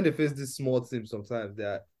 but when they face these small teams, sometimes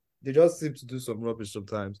they just seem to do some rubbish.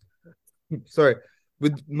 Sometimes, sorry,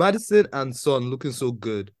 with Madison and Son looking so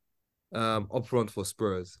good, up front for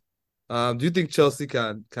Spurs. Do you think Chelsea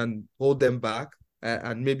can hold them back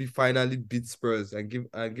and maybe finally beat Spurs and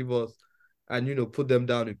give us and put them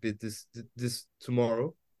down a bit this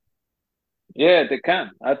tomorrow? Yeah, they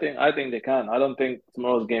can. I think they can. I don't think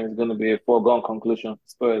tomorrow's game is going to be a foregone conclusion for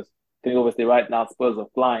Spurs. I think obviously right now Spurs are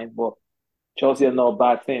flying, but Chelsea are not a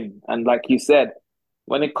bad thing. And like you said,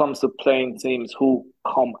 when it comes to playing teams who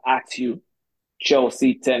come at you,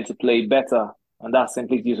 Chelsea tend to play better, and that's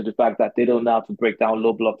simply due to the fact that they don't know how to break down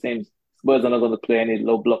low block teams. Spurs are not going to play any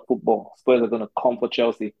low block football. Spurs are going to come for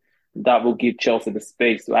Chelsea. That will give Chelsea the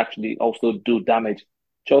space to actually also do damage.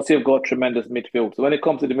 Chelsea have got tremendous midfield. So when it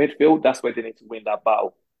comes to the midfield, that's where they need to win that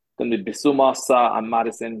battle. Then the Bissouma, Sarr, and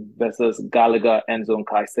Madison versus Gallagher, Enzo, and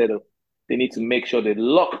Caicedo. They need to make sure they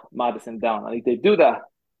lock Madison down. And if they do that,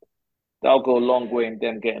 that'll go a long way in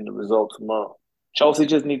them getting the result tomorrow. Chelsea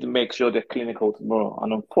just need to make sure they're clinical tomorrow.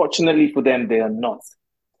 And unfortunately for them, they are not.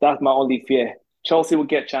 That's my only fear. Chelsea will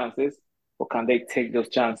get chances, but can they take those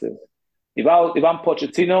chances? If I'm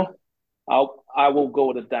Pochettino, I will go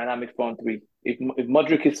with a dynamic front three. If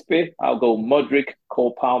Modric is fit, I'll go Modric,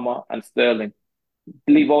 Cole Palmer, and Sterling.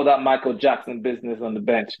 Leave all that Michael Jackson business on the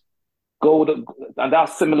bench. And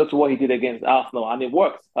that's similar to what he did against Arsenal, and it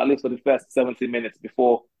works at least for the first 70 minutes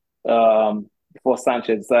before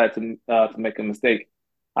Sanchez decided to make a mistake.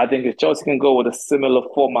 I think if Chelsea can go with a similar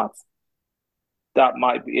format, that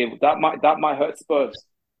might hurt Spurs.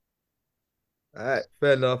 All right,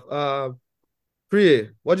 fair enough.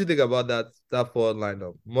 Priye, what do you think about that forward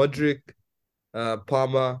lineup? Modric,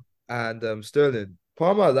 Palmer, and Sterling.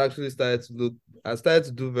 Palmer has actually started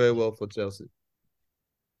to do very well for Chelsea.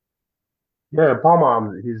 Yeah,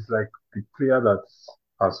 Palmer, he's like the player that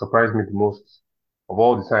has surprised me the most of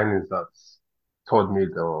all the signings that Todd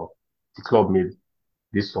made or the club made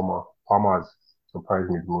this summer. Palmer has surprised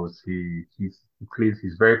me the most. He's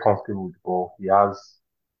very comfortable with the ball. He has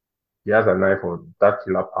an eye for that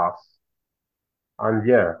killer pass. And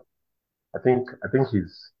yeah, I think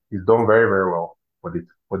he's done very, very well for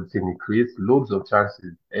the team. He creates loads of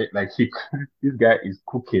chances. Like this guy is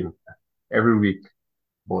cooking every week,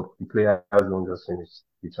 but the players don't just finish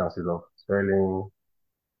the chances off. Sterling,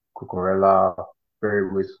 Cucurella,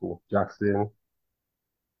 very wasteful. So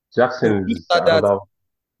Jackson would you is start that? another.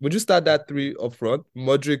 Would you start that three up front?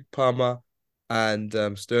 Modric, Palmer, and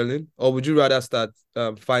Sterling, or would you rather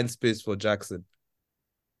find space for Jackson?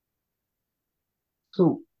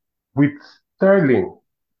 So with Sterling,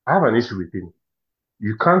 I have an issue with him.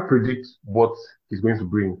 You can't predict what he's going to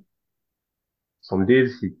bring. Some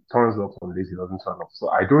days he turns up, some days he doesn't turn up. So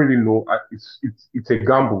I don't really know. It's a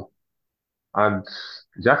gamble. And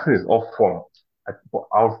Jackson is off form. But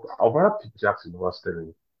I'll rather pick Jackson over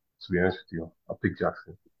Sterling. To be honest with you, I'll pick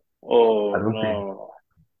Jackson. I Oh don't think. no.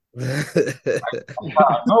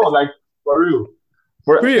 No, like for real.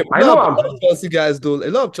 Priya, I know I'm. a lot of Chelsea guys don't. A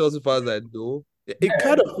lot of Chelsea fans I know. It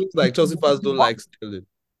kind of feels like Chelsea fans don't like Sterling.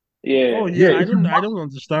 Yeah. Oh Yeah, yeah, if you I watch, don't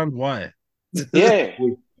understand why. Yeah.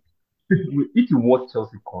 wait, if you watch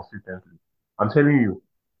Chelsea consistently, I'm telling you,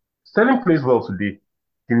 Sterling plays well today.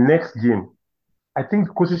 The next game, I think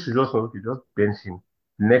the coaches should just bench him.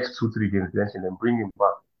 Next 2, 3 games, bench him and bring him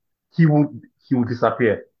back. He will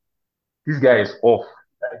disappear. This guy is off.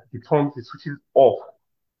 Like, he switches off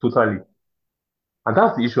totally. And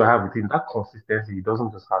that's the issue I have with him. That consistency, he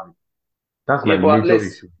doesn't just have it. That's Yeah, my but at major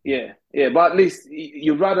least, issue. but at least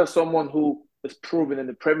you'd rather someone who is proven in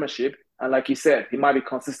the Premiership, and like you said, he might be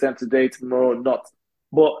consistent today, tomorrow not.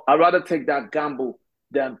 But I'd rather take that gamble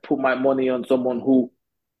than put my money on someone who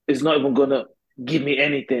is not even gonna give me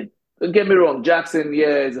anything. Don't get me wrong, Jackson,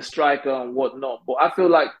 yeah, is a striker and whatnot, but I feel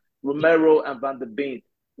like Romero and Van der Beek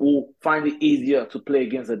will find it easier to play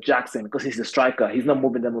against a Jackson because he's a striker. He's not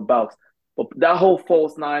moving them about. But that whole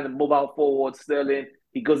false nine and mobile forward, Sterling,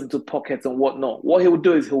 he goes into pockets and whatnot. What he'll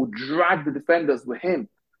do is he'll drag the defenders with him,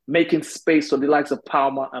 making space for the likes of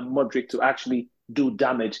Palmer and Modric to actually do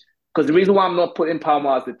damage. Because the reason why I'm not putting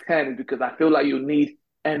Palmer as the 10 is because I feel like you need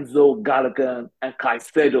Enzo, Gallagher, and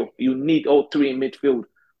Caicedo. You need all three in midfield.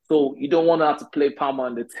 So you don't want to have to play Palmer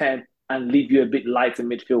in the 10 and leave you a bit light in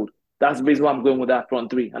midfield. That's the reason why I'm going with that front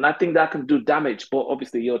three. And I think that can do damage. But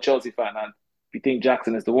obviously, you're a Chelsea fan, and If you think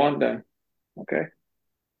Jackson is the one, then okay.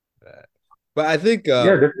 But I think Yeah,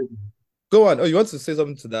 definitely. go on. Oh, you want to say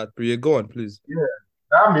something to that, Priye? Go on, please. Yeah,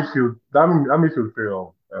 that midfield pair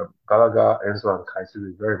of Gallagher, Enzo, and Kaisu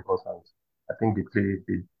is very important. I think they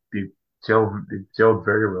gel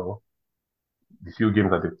very well the few games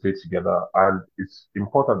that they played together, and it's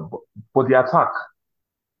important. But the attack,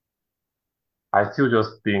 I still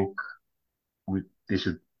just think they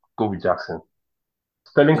should go with Jackson.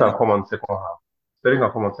 Sterling Yeah. can come on second half. Sterling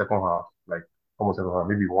can come on second half, like come on second half.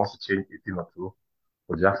 Maybe he wants to change a thing or two,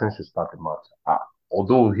 but Jackson should start the match.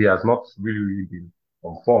 Although he has not really been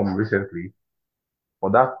on form recently,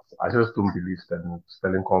 but that I just don't believe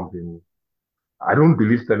Sterling comes in. I don't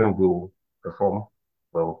believe Sterling will perform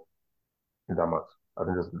well in that match. I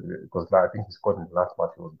don't just believe it because I think he scored in the last match.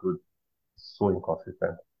 He was good. So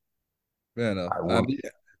inconsistent. Fair enough. I won't.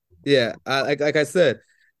 Yeah, like I said,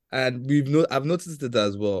 and I've noticed it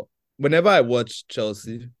as well. Whenever I watch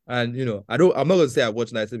Chelsea, and I'm not gonna say I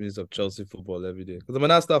watch 90 minutes of Chelsea football every day because I'm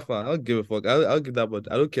an Arsenal fan. I don't give a fuck. I don't give that much.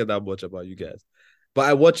 I don't care that much about you guys, but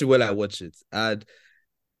I watch it when I watch it, and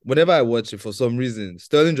whenever I watch it, for some reason,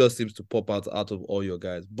 Sterling just seems to pop out of all your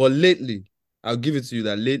guys. But lately, I'll give it to you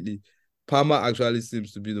that lately, Palmer actually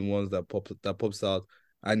seems to be the ones that pops out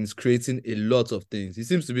and is creating a lot of things. He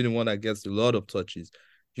seems to be the one that gets a lot of touches.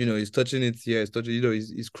 He's touching it here, he's touching,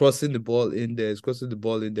 he's crossing the ball in there,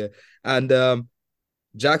 And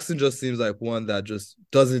Jackson just seems like one that just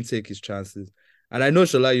doesn't take his chances. And I know,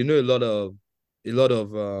 Shola, you know a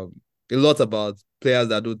lot about players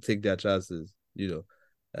that don't take their chances,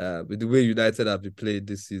 with the way United have been played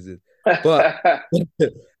this season. But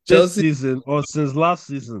This Chelsea, season or since last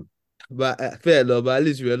season. but fair enough, but at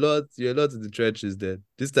least you're not in the trenches then.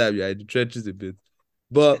 This time you're in the trenches a bit.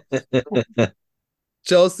 But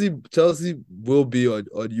Chelsea will be on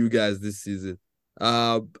you guys this season.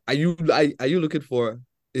 Are you looking for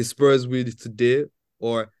a Spurs win today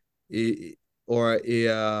or a or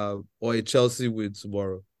a Chelsea win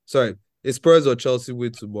tomorrow? Sorry, a Spurs or Chelsea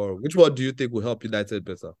win tomorrow. Which one do you think will help United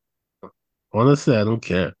better? Honestly, I don't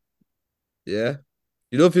care. Yeah,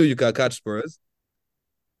 you don't feel you can catch Spurs?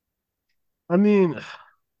 I mean,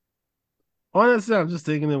 honestly, I'm just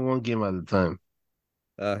taking it one game at a time.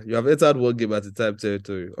 You have entered one game at a time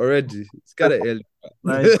territory already. It's kind of early.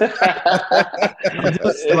 Like, I'm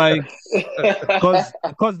just like,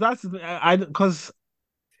 because that's because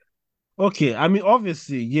okay. I mean,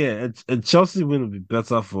 obviously, yeah, a Chelsea win would be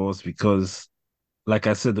better for us because, like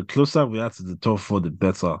I said, the closer we are to the top four, the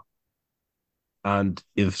better. And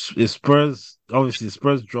if Spurs, obviously,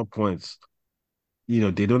 Spurs drop points, they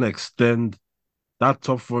don't extend. That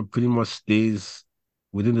top four pretty much stays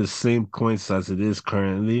within the same points as it is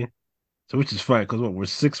currently. So which is fine because we're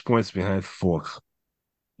 6 points behind fourth,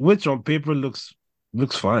 which on paper looks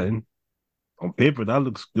fine. On paper that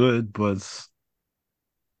looks good, but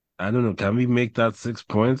I don't know. Can we make that 6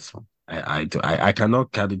 points? I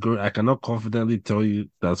cannot I cannot confidently tell you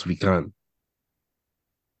that we can.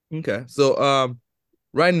 Okay, so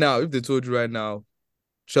right now, if they told you right now,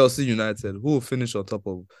 Chelsea United, who will finish on top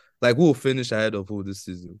of, like, who will finish ahead of who this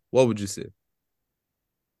season? What would you say?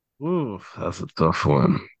 Ooh, that's a tough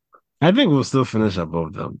one. I think we'll still finish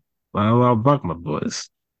above them. I'll back my boys.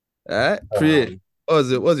 Priye,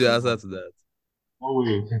 Um, what's your answer to that? oh,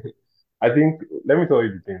 wait. I think let me tell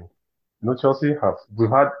you the thing. Chelsea we've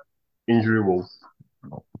had injury woes.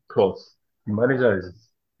 Plus, the manager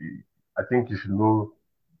I think you should know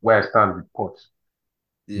where I stand with Poch.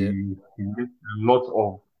 Yeah. He made a lot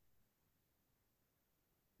of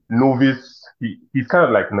novice. He's kind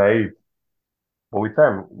of like naive, but with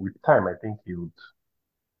time, I think he'll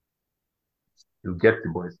get the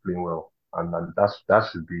boys playing well, and that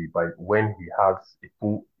should be by when he has a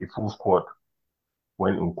full squad.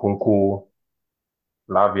 When Nkunku,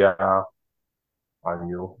 Lavia,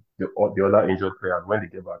 and the other injured players when they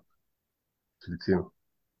get back to the team.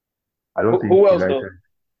 I don't think Who else though? United.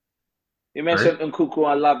 You Sorry? mentioned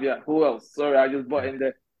Nkunku and Lavia. Who else? Sorry, I just bought in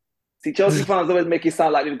there. See, Chelsea fans always make it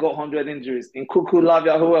sound like they've got 100 injuries. Nkunku,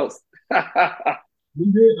 Lavia, who else? This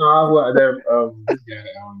guy,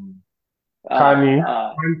 Kani.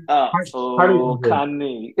 Kani is injured.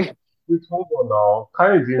 Kani. Wait, hold on now.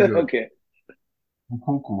 Kani is injured. Okay.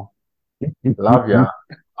 Nkunku, Lavia.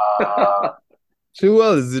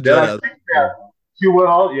 Chilwell is There injured are as six well. players.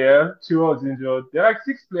 Chilwell, yeah, Chilwell is injured. There are like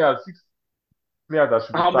six players that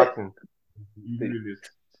should be How many? starting. Injury list.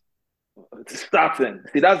 Starting.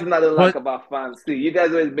 See, that's what I don't like But about fans. See, you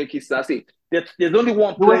guys always make it sound. See, there's only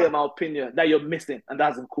one player, in my opinion, that you're missing, and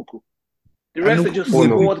that's Nkunku. The And rest are Nkunku just is a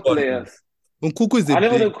no. big squad one. players. Nkunku is a I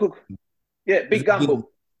never big, Nkunku. Yeah, is big a big.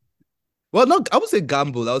 gamble. Well, not I would say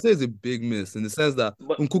gamble. I would say it's a big miss in the sense that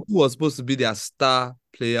But Nkunku was supposed to be their star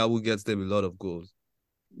player who gets them a lot of goals.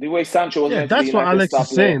 the way Sancho was Yeah, meant to be that's what United Alex star is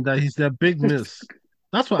player. saying, that he's their big miss.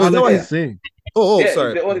 That's what Oh, is that Alex what? is Yeah, saying. Oh, yeah.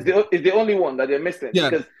 sorry. It's the only one that they're missing Yeah.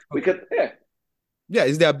 because we Okay. could. Yeah, Yeah,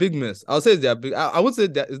 it's their big miss. I'll say it's their big. I would say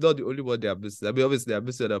that it's not the only one they are missing. I mean, obviously they are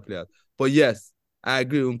missing other players, but yes, I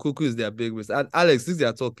agree. Nkunku is their big miss. And Alex, since they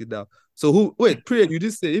are talking now, so who? Wait, Priya, you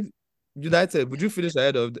did say if United would you finish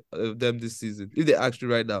ahead of them this season if they actually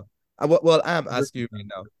right now? Well, I am asking you right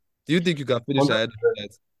now. Do you think you can finish ahead of 100%.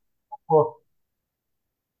 United?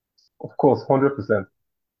 Of course, 100%.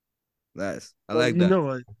 Nice, I But like you that. know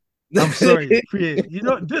what? I'm sorry, Priye. You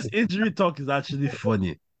know, this injury talk is actually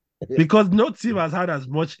funny because no team has had as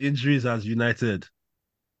much injuries as United.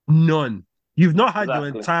 None. You've not had your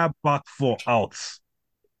exactly. entire back four out.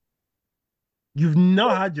 You've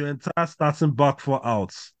not had your entire starting back four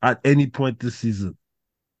out at any point this season.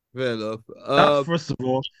 Fair enough. That's first of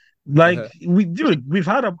all. Like Uh-huh. we've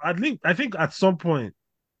had at least I think at some point,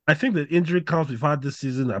 I think the injury counts we've had this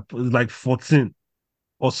season are like 14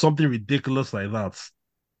 or something ridiculous like that.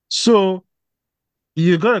 So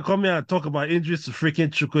you're gonna come here and talk about injuries to freaking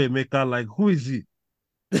Chukwuemeka. Like, who is he?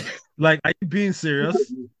 Like, are you being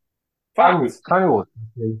serious? Facts.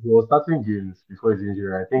 He was starting games before his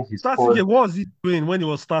injury. I think he Starting scored. game, what was he doing when he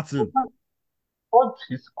was starting?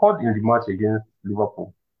 He scored in the match against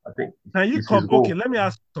Liverpool. I think Can you it's his okay, goal. let me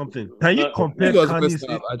ask you something. Can you I think compare it was West Carney's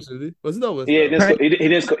Ham actually. Was it not West Yeah, Ham? can, he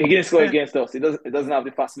didn't score. He didn't score can, against us. He doesn't have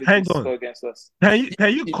the facilities hang to on. score against us.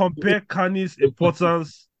 Can you compare Carney's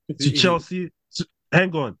importance to Chelsea?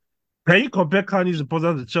 Hang on. Can you compare Carney's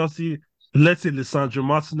importance to Chelsea? Let's say Lisandro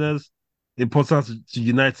Martinez importance to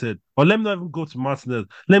United. Or let me not even go to Martinez.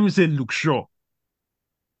 Let me say Luke Shaw.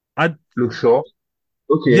 I Luke Shaw.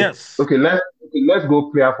 Okay, yes. okay. Let's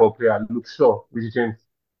go player for player. Luke Shaw, which James.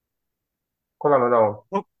 Call another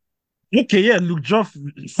one. Okay, yeah, Luke Shaw,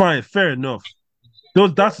 fine, fair enough.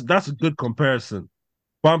 Those that's a good comparison.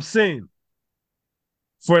 But I'm saying,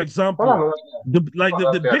 for Call example, another. the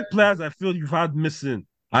Another player. big players I feel you've had missing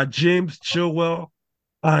are James Chilwell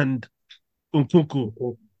and Nkunku.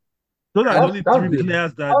 Okay. Those are the That's only that's three the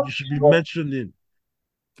players that you that's should be enough. mentioning.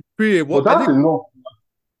 Priye, But what I that's think. enough.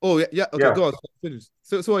 Oh yeah, yeah. Okay, Yeah, go on. Finish.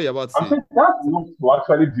 So what you're about to I'm say? saying that's enough to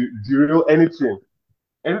actually derail anything.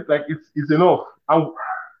 And like it's enough. And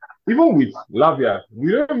even with Lavia,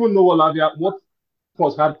 we don't even know what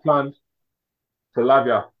Pos had planned for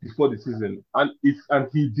Lavia before the season, and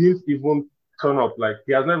he didn't even turn up. Like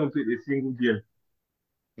he has not even played a single game.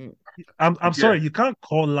 Mm. I'm Yeah, sorry, you can't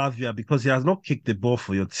call Lavia because he has not kicked the ball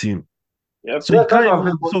for your team. Yep. So yeah, you that's can't what I'm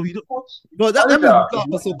saying. even But so you don't No, that means we manager,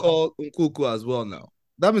 can't also call Nkunku as well now.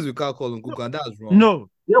 That means we can't call Nkunku, and that's wrong. no.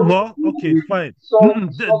 yeah, Well, okay, fine. we saw him.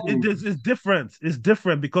 It's different. It's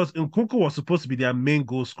different because Nkunku was supposed to be their main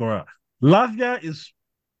goal scorer. Lavia is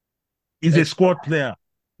a Extra. squad player.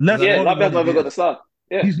 Let's Yeah, call it Labia's what not it even got the is. start.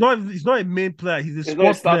 Yeah, He's not a main player. He's a he's not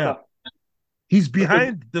a squad player. starter. He's Okay,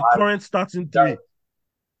 behind the current starting three.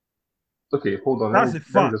 okay, hold on. That's a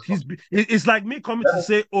Let me fact. just stop. It's like me coming to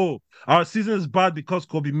say, "Oh, our season is bad because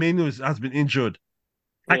Kobe Mainoo has been injured."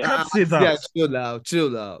 I Yeah, can't say that. Yeah, chill out,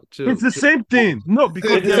 chill out, It's chill, the chill. same thing. No,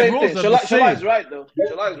 because it's the their same thing. roles are the Shola is same. right though.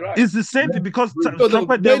 Shola is right. It's the same thing Let's because break. No,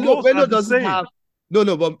 their roles are Beno the doesn't same. have.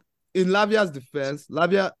 No, but in Lavia's defense,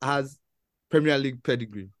 Lavia has Premier League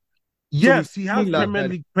pedigree. So we've Yes, he has seen Premier Lavia.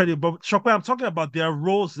 League credit, but Shokwe, I'm talking about their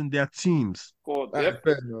roles in their teams. Yep.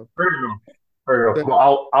 Fair enough. Fair enough. Fair enough. Fair- But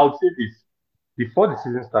I'll say this before the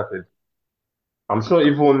season started. I'm sure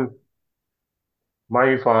even Man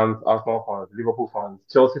U fans, Arsenal fans, Liverpool fans,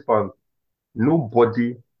 Chelsea fans,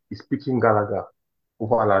 nobody is picking Gallagher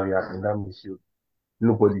over Lavia in that midfield.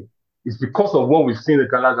 Nobody. It's because of what we've seen the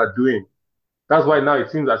Gallagher doing. That's why now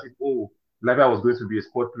it seems as if Lavia was going to be a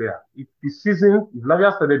squad player. If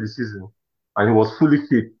Lavia started the season and he was fully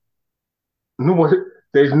fit, nobody,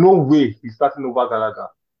 there's no way he's starting over Gallagher.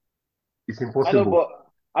 It's I know, impossible.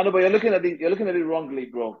 but you're looking at it wrongly,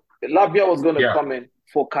 bro. Lavia was going to Yeah. come in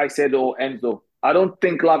for Caicedo or Enzo. I don't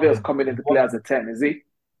think Lavia is coming in to play as a 10, is he?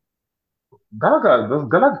 Gallagher doesn't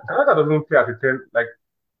play as a 10. Like,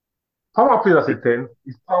 Palmer plays as a 10.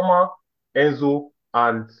 It's Palmer, Enzo,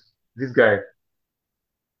 and this guy,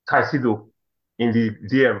 Caicedo, in the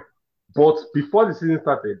DM. But before the season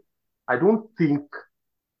started, I don't think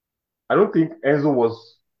I don't think Enzo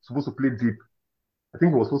was supposed to play deep. I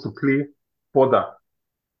think he was supposed to play further,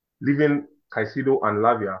 leaving Caicedo and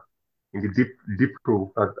Lavia in the deep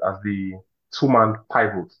role as the two-man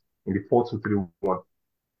pivot in the 4-2-3-1.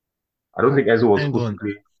 I don't think Enzo was Hang supposed to on.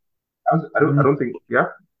 play. I don't think. Yeah.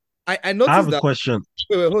 I I have noticed a that. question.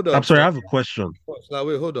 Wait, hold I'm up. sorry, I have a question.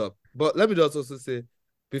 Wait, hold up. But let me just also say,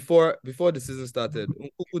 before the season started,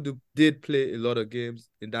 Nkunku did play a lot of games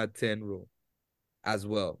in that 10 role as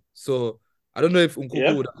well. So I don't know if Nkunku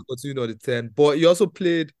Yeah. would have continued on the 10, but he also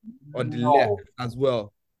played on the left No. as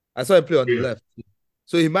well. I saw him play on the Yeah. left.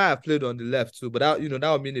 So he might have played on the left too, but that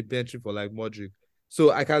would mean a benching for like Modric.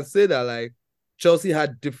 So I can say that like Chelsea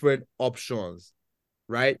had different options,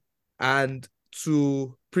 right? And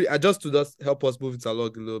just to just help us move it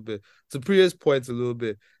along a little bit, to Priye's point a little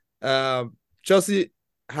bit, Chelsea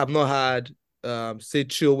have not had say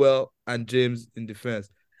Chilwell and James in defense.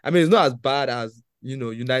 I mean, it's not as bad as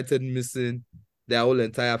United missing their whole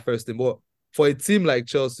entire first team, but for a team like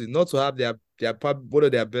Chelsea, not to have one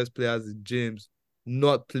of their best players, James,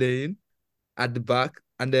 not playing at the back,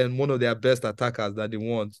 and then one of their best attackers that they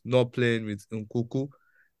want not playing with Nkuku,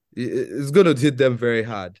 it's going to hit them very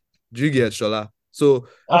hard. Do you get Shola? So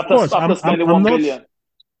Of After course, after spending 1 billion.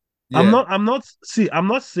 yeah, I'm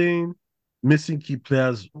not saying missing key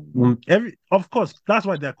players. Of course, that's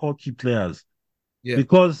why they're called key players. yeah.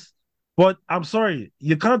 Because, but I'm sorry,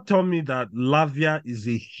 you can't tell me that Lavia is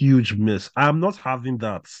a huge miss. I'm not having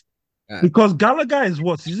that. Because Gallagher is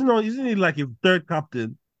what? Isn't he like a third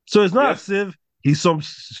captain? So it's not Yep. as if he's some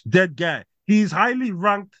dead guy. He's highly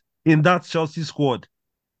ranked in that Chelsea squad.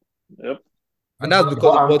 Yep. And that's But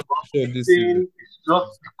because of I'm what just he showed this saying season. it's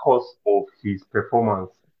just because of his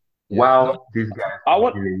performance Yeah. while these guys I have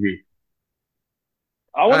want been away.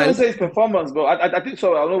 I wouldn't I even say his performance, but I think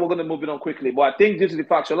so. I know we're going to move it on quickly, but I think due to the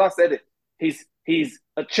fact Shola said it, he's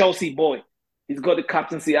a Chelsea boy. He's got the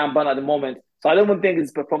captaincy armband at the moment, so I don't even think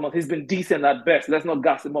his performance. He's been decent at best. Let's not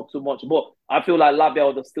gas him up too much, but I feel like Labia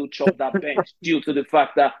would have still chopped that bench due to the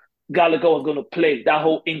fact that Gallagher was going to play that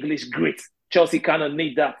whole English grit. Chelsea kind of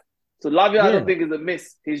need that. So Labia, I Yeah. don't think is a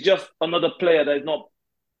miss. He's just another player that is not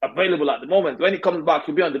available at the moment. When he comes back,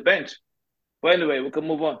 he'll be on the bench. But anyway, we can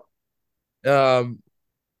move on.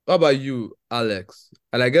 How about you, Alex?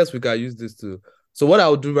 And I guess we can use this too. So what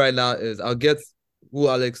I'll do right now is I'll get who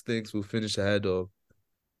Alex thinks will finish ahead of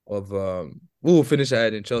who will finish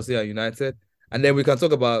ahead in Chelsea and United, and then we can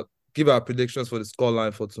talk about give our predictions for the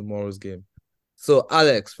scoreline for tomorrow's game. So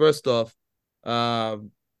Alex, first off,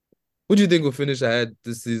 who do you think will finish ahead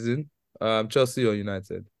this season? Chelsea or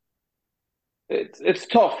United? It's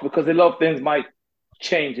tough because a lot of things might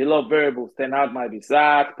change, a lot of variables. Ten Hag might be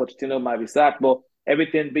sacked, Pochettino might be sacked, but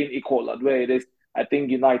everything being equal at where it is, I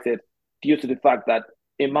think United, due to the fact that,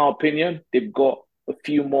 in my opinion, they've got a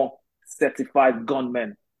few more certified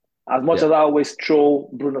gunmen. As much Yeah. as I always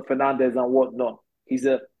troll Bruno Fernandes and whatnot, he's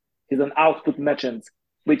an output merchant,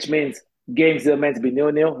 which means games that are meant to be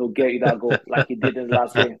 0-0, he'll get you that goal like he did in the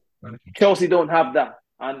last game. Chelsea don't have that.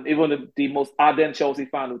 And even the most ardent Chelsea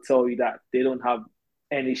fan will tell you that they don't have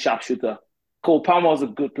any sharpshooter. Cole Palmer's a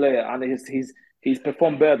good player and he's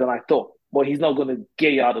performed better than I thought, but he's not going to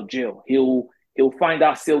get you out of jail. He'll find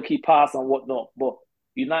that silky pass and whatnot. But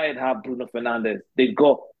United have Bruno Fernandes. They've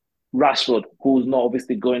got Rashford, who's not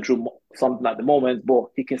obviously going through something at the moment, but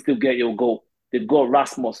he can still get your goal. They've got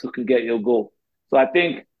Rasmus, who can get your goal. So I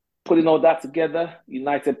think putting all that together,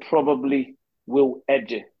 United probably will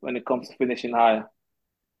edge it when it comes to finishing higher.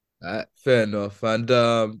 Fair enough. And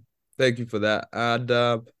thank you for that.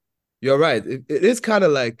 And you're right. It is kind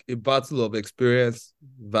of like a battle of experience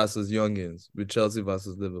versus youngins with Chelsea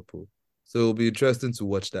versus Liverpool. So it'll be interesting to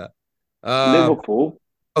watch that. Liverpool.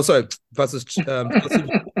 Oh, sorry, versus Chelsea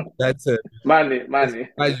United. Manny. Man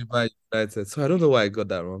United. So I don't know why I got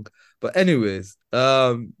that wrong. But anyways,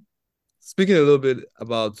 speaking a little bit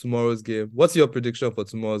about tomorrow's game, what's your prediction for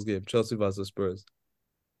tomorrow's game, Chelsea versus Spurs?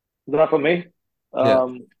 Is that for me? Yeah.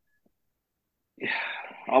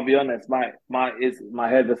 I'll be honest. My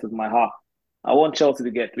head versus my heart. I want Chelsea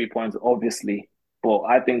to get 3 points, obviously, but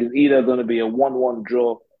I think it's either going to be a 1-1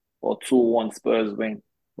 draw or 2-1 Spurs win.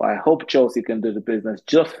 But I hope Chelsea can do the business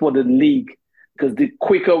just for the league, because the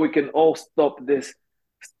quicker we can all stop this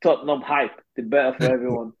Tottenham hype, the better for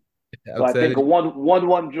everyone. So I think a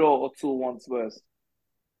 1-1 draw or 2-1 Spurs.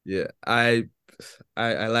 Yeah, I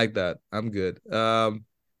like that. I'm good. Shola,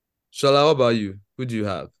 how about you? Who do you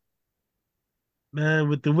have? Man,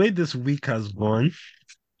 with the way this week has gone,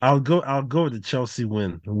 I'll go with the Chelsea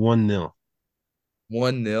win, 1-0.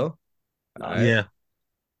 1-0. All right. Yeah.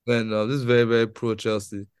 Then this is very, very pro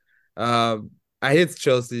Chelsea. I hate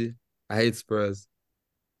Chelsea. I hate Spurs.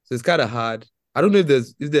 So it's kind of hard. I don't know if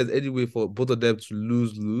there's any way for both of them to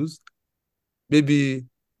lose. Maybe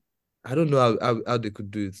I don't know how they could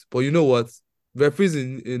do it. But you know what? Referees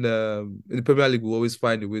in the Premier League will always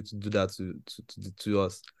find a way to do that to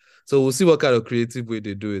us. So we'll see what kind of creative way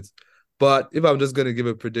they do it. But if I'm just gonna give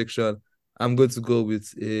a prediction, I'm going to go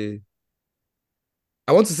with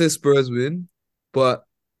I want to say Spurs win, but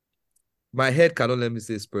my head cannot let me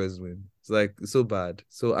say Spurs win. It's like it's so bad.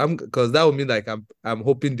 So because that would mean like I'm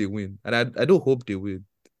hoping they win, and I don't hope they win.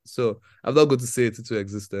 So I'm not going to say it into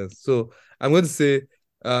existence. So I'm going to say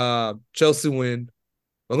Chelsea win.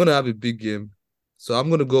 I'm going to have a big game. So I'm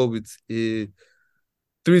going to go with a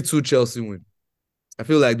 3-2 Chelsea win. I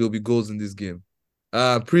feel like there'll be goals in this game.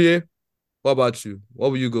 Priye, what about you?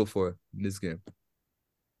 What will you go for in this game?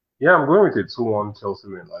 Yeah, I'm going with a 2-1 Chelsea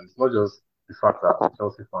win, and it's not just the fact that I'm a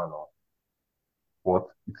Chelsea fan or what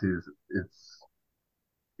it is. It's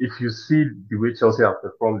if you see the way Chelsea have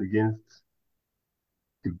performed against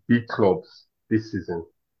the big clubs this season,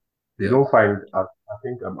 they Yeah. don't find, as I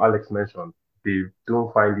think Alex mentioned, they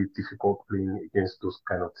don't find it difficult playing against those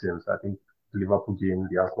kind of teams. I think the Liverpool game,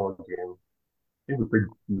 the Arsenal game, I think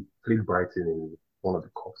we played Brighton in one of the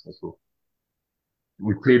cups, and so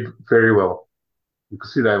we played very well. You could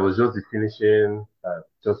see that it was just the finishing that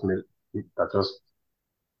just made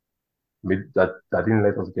that didn't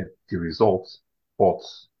let us get the results. But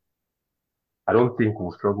I don't think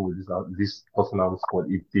we'll struggle with this Tottenham squad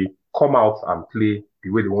if they come out and play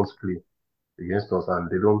the way they want to play against us and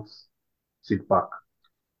they don't sit back.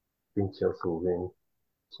 I think Chelsea will win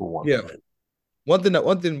 2-1. Yeah. One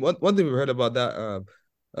thing we heard about that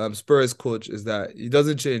Spurs coach is that he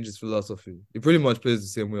doesn't change his philosophy. He pretty much plays the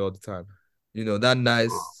same way all the time. You know, that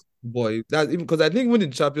nice boy. That even because I think when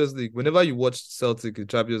in Champions League, whenever you watch Celtic in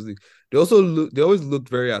Champions League, they always looked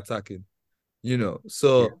very attacking. You know,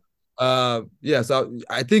 so so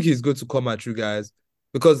I think he's good to come at you guys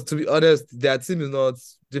because to be honest, their team is not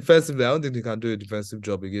defensively. I don't think they can do a defensive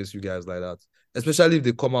job against you guys like that, especially if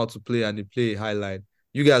they come out to play and they play a high line.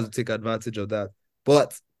 You guys will take advantage of that.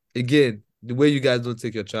 But again, the way you guys don't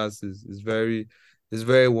take your chances is very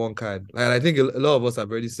one kind. And I think a lot of us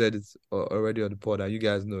have already said it already on the pod, and you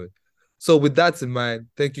guys know it. So with that in mind,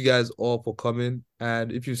 thank you guys all for coming.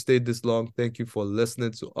 And if you stayed this long, thank you for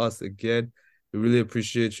listening to us again. We really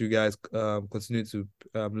appreciate you guys continue to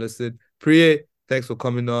listen. Priye, thanks for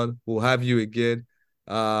coming on. We'll have you again.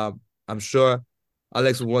 I'm sure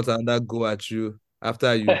Alex will want another go at you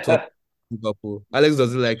after you talk Liverpool. Alex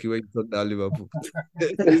doesn't like it when you talk about Liverpool.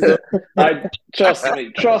 So, I trust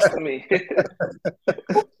me.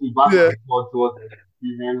 We're back Yeah. towards the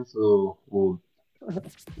season, so we'll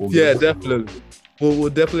Yeah, definitely. We'll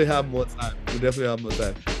definitely have more time.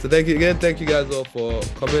 So thank you again. Thank you guys all for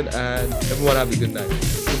coming, and everyone have a good night.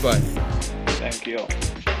 Goodbye. Thank you.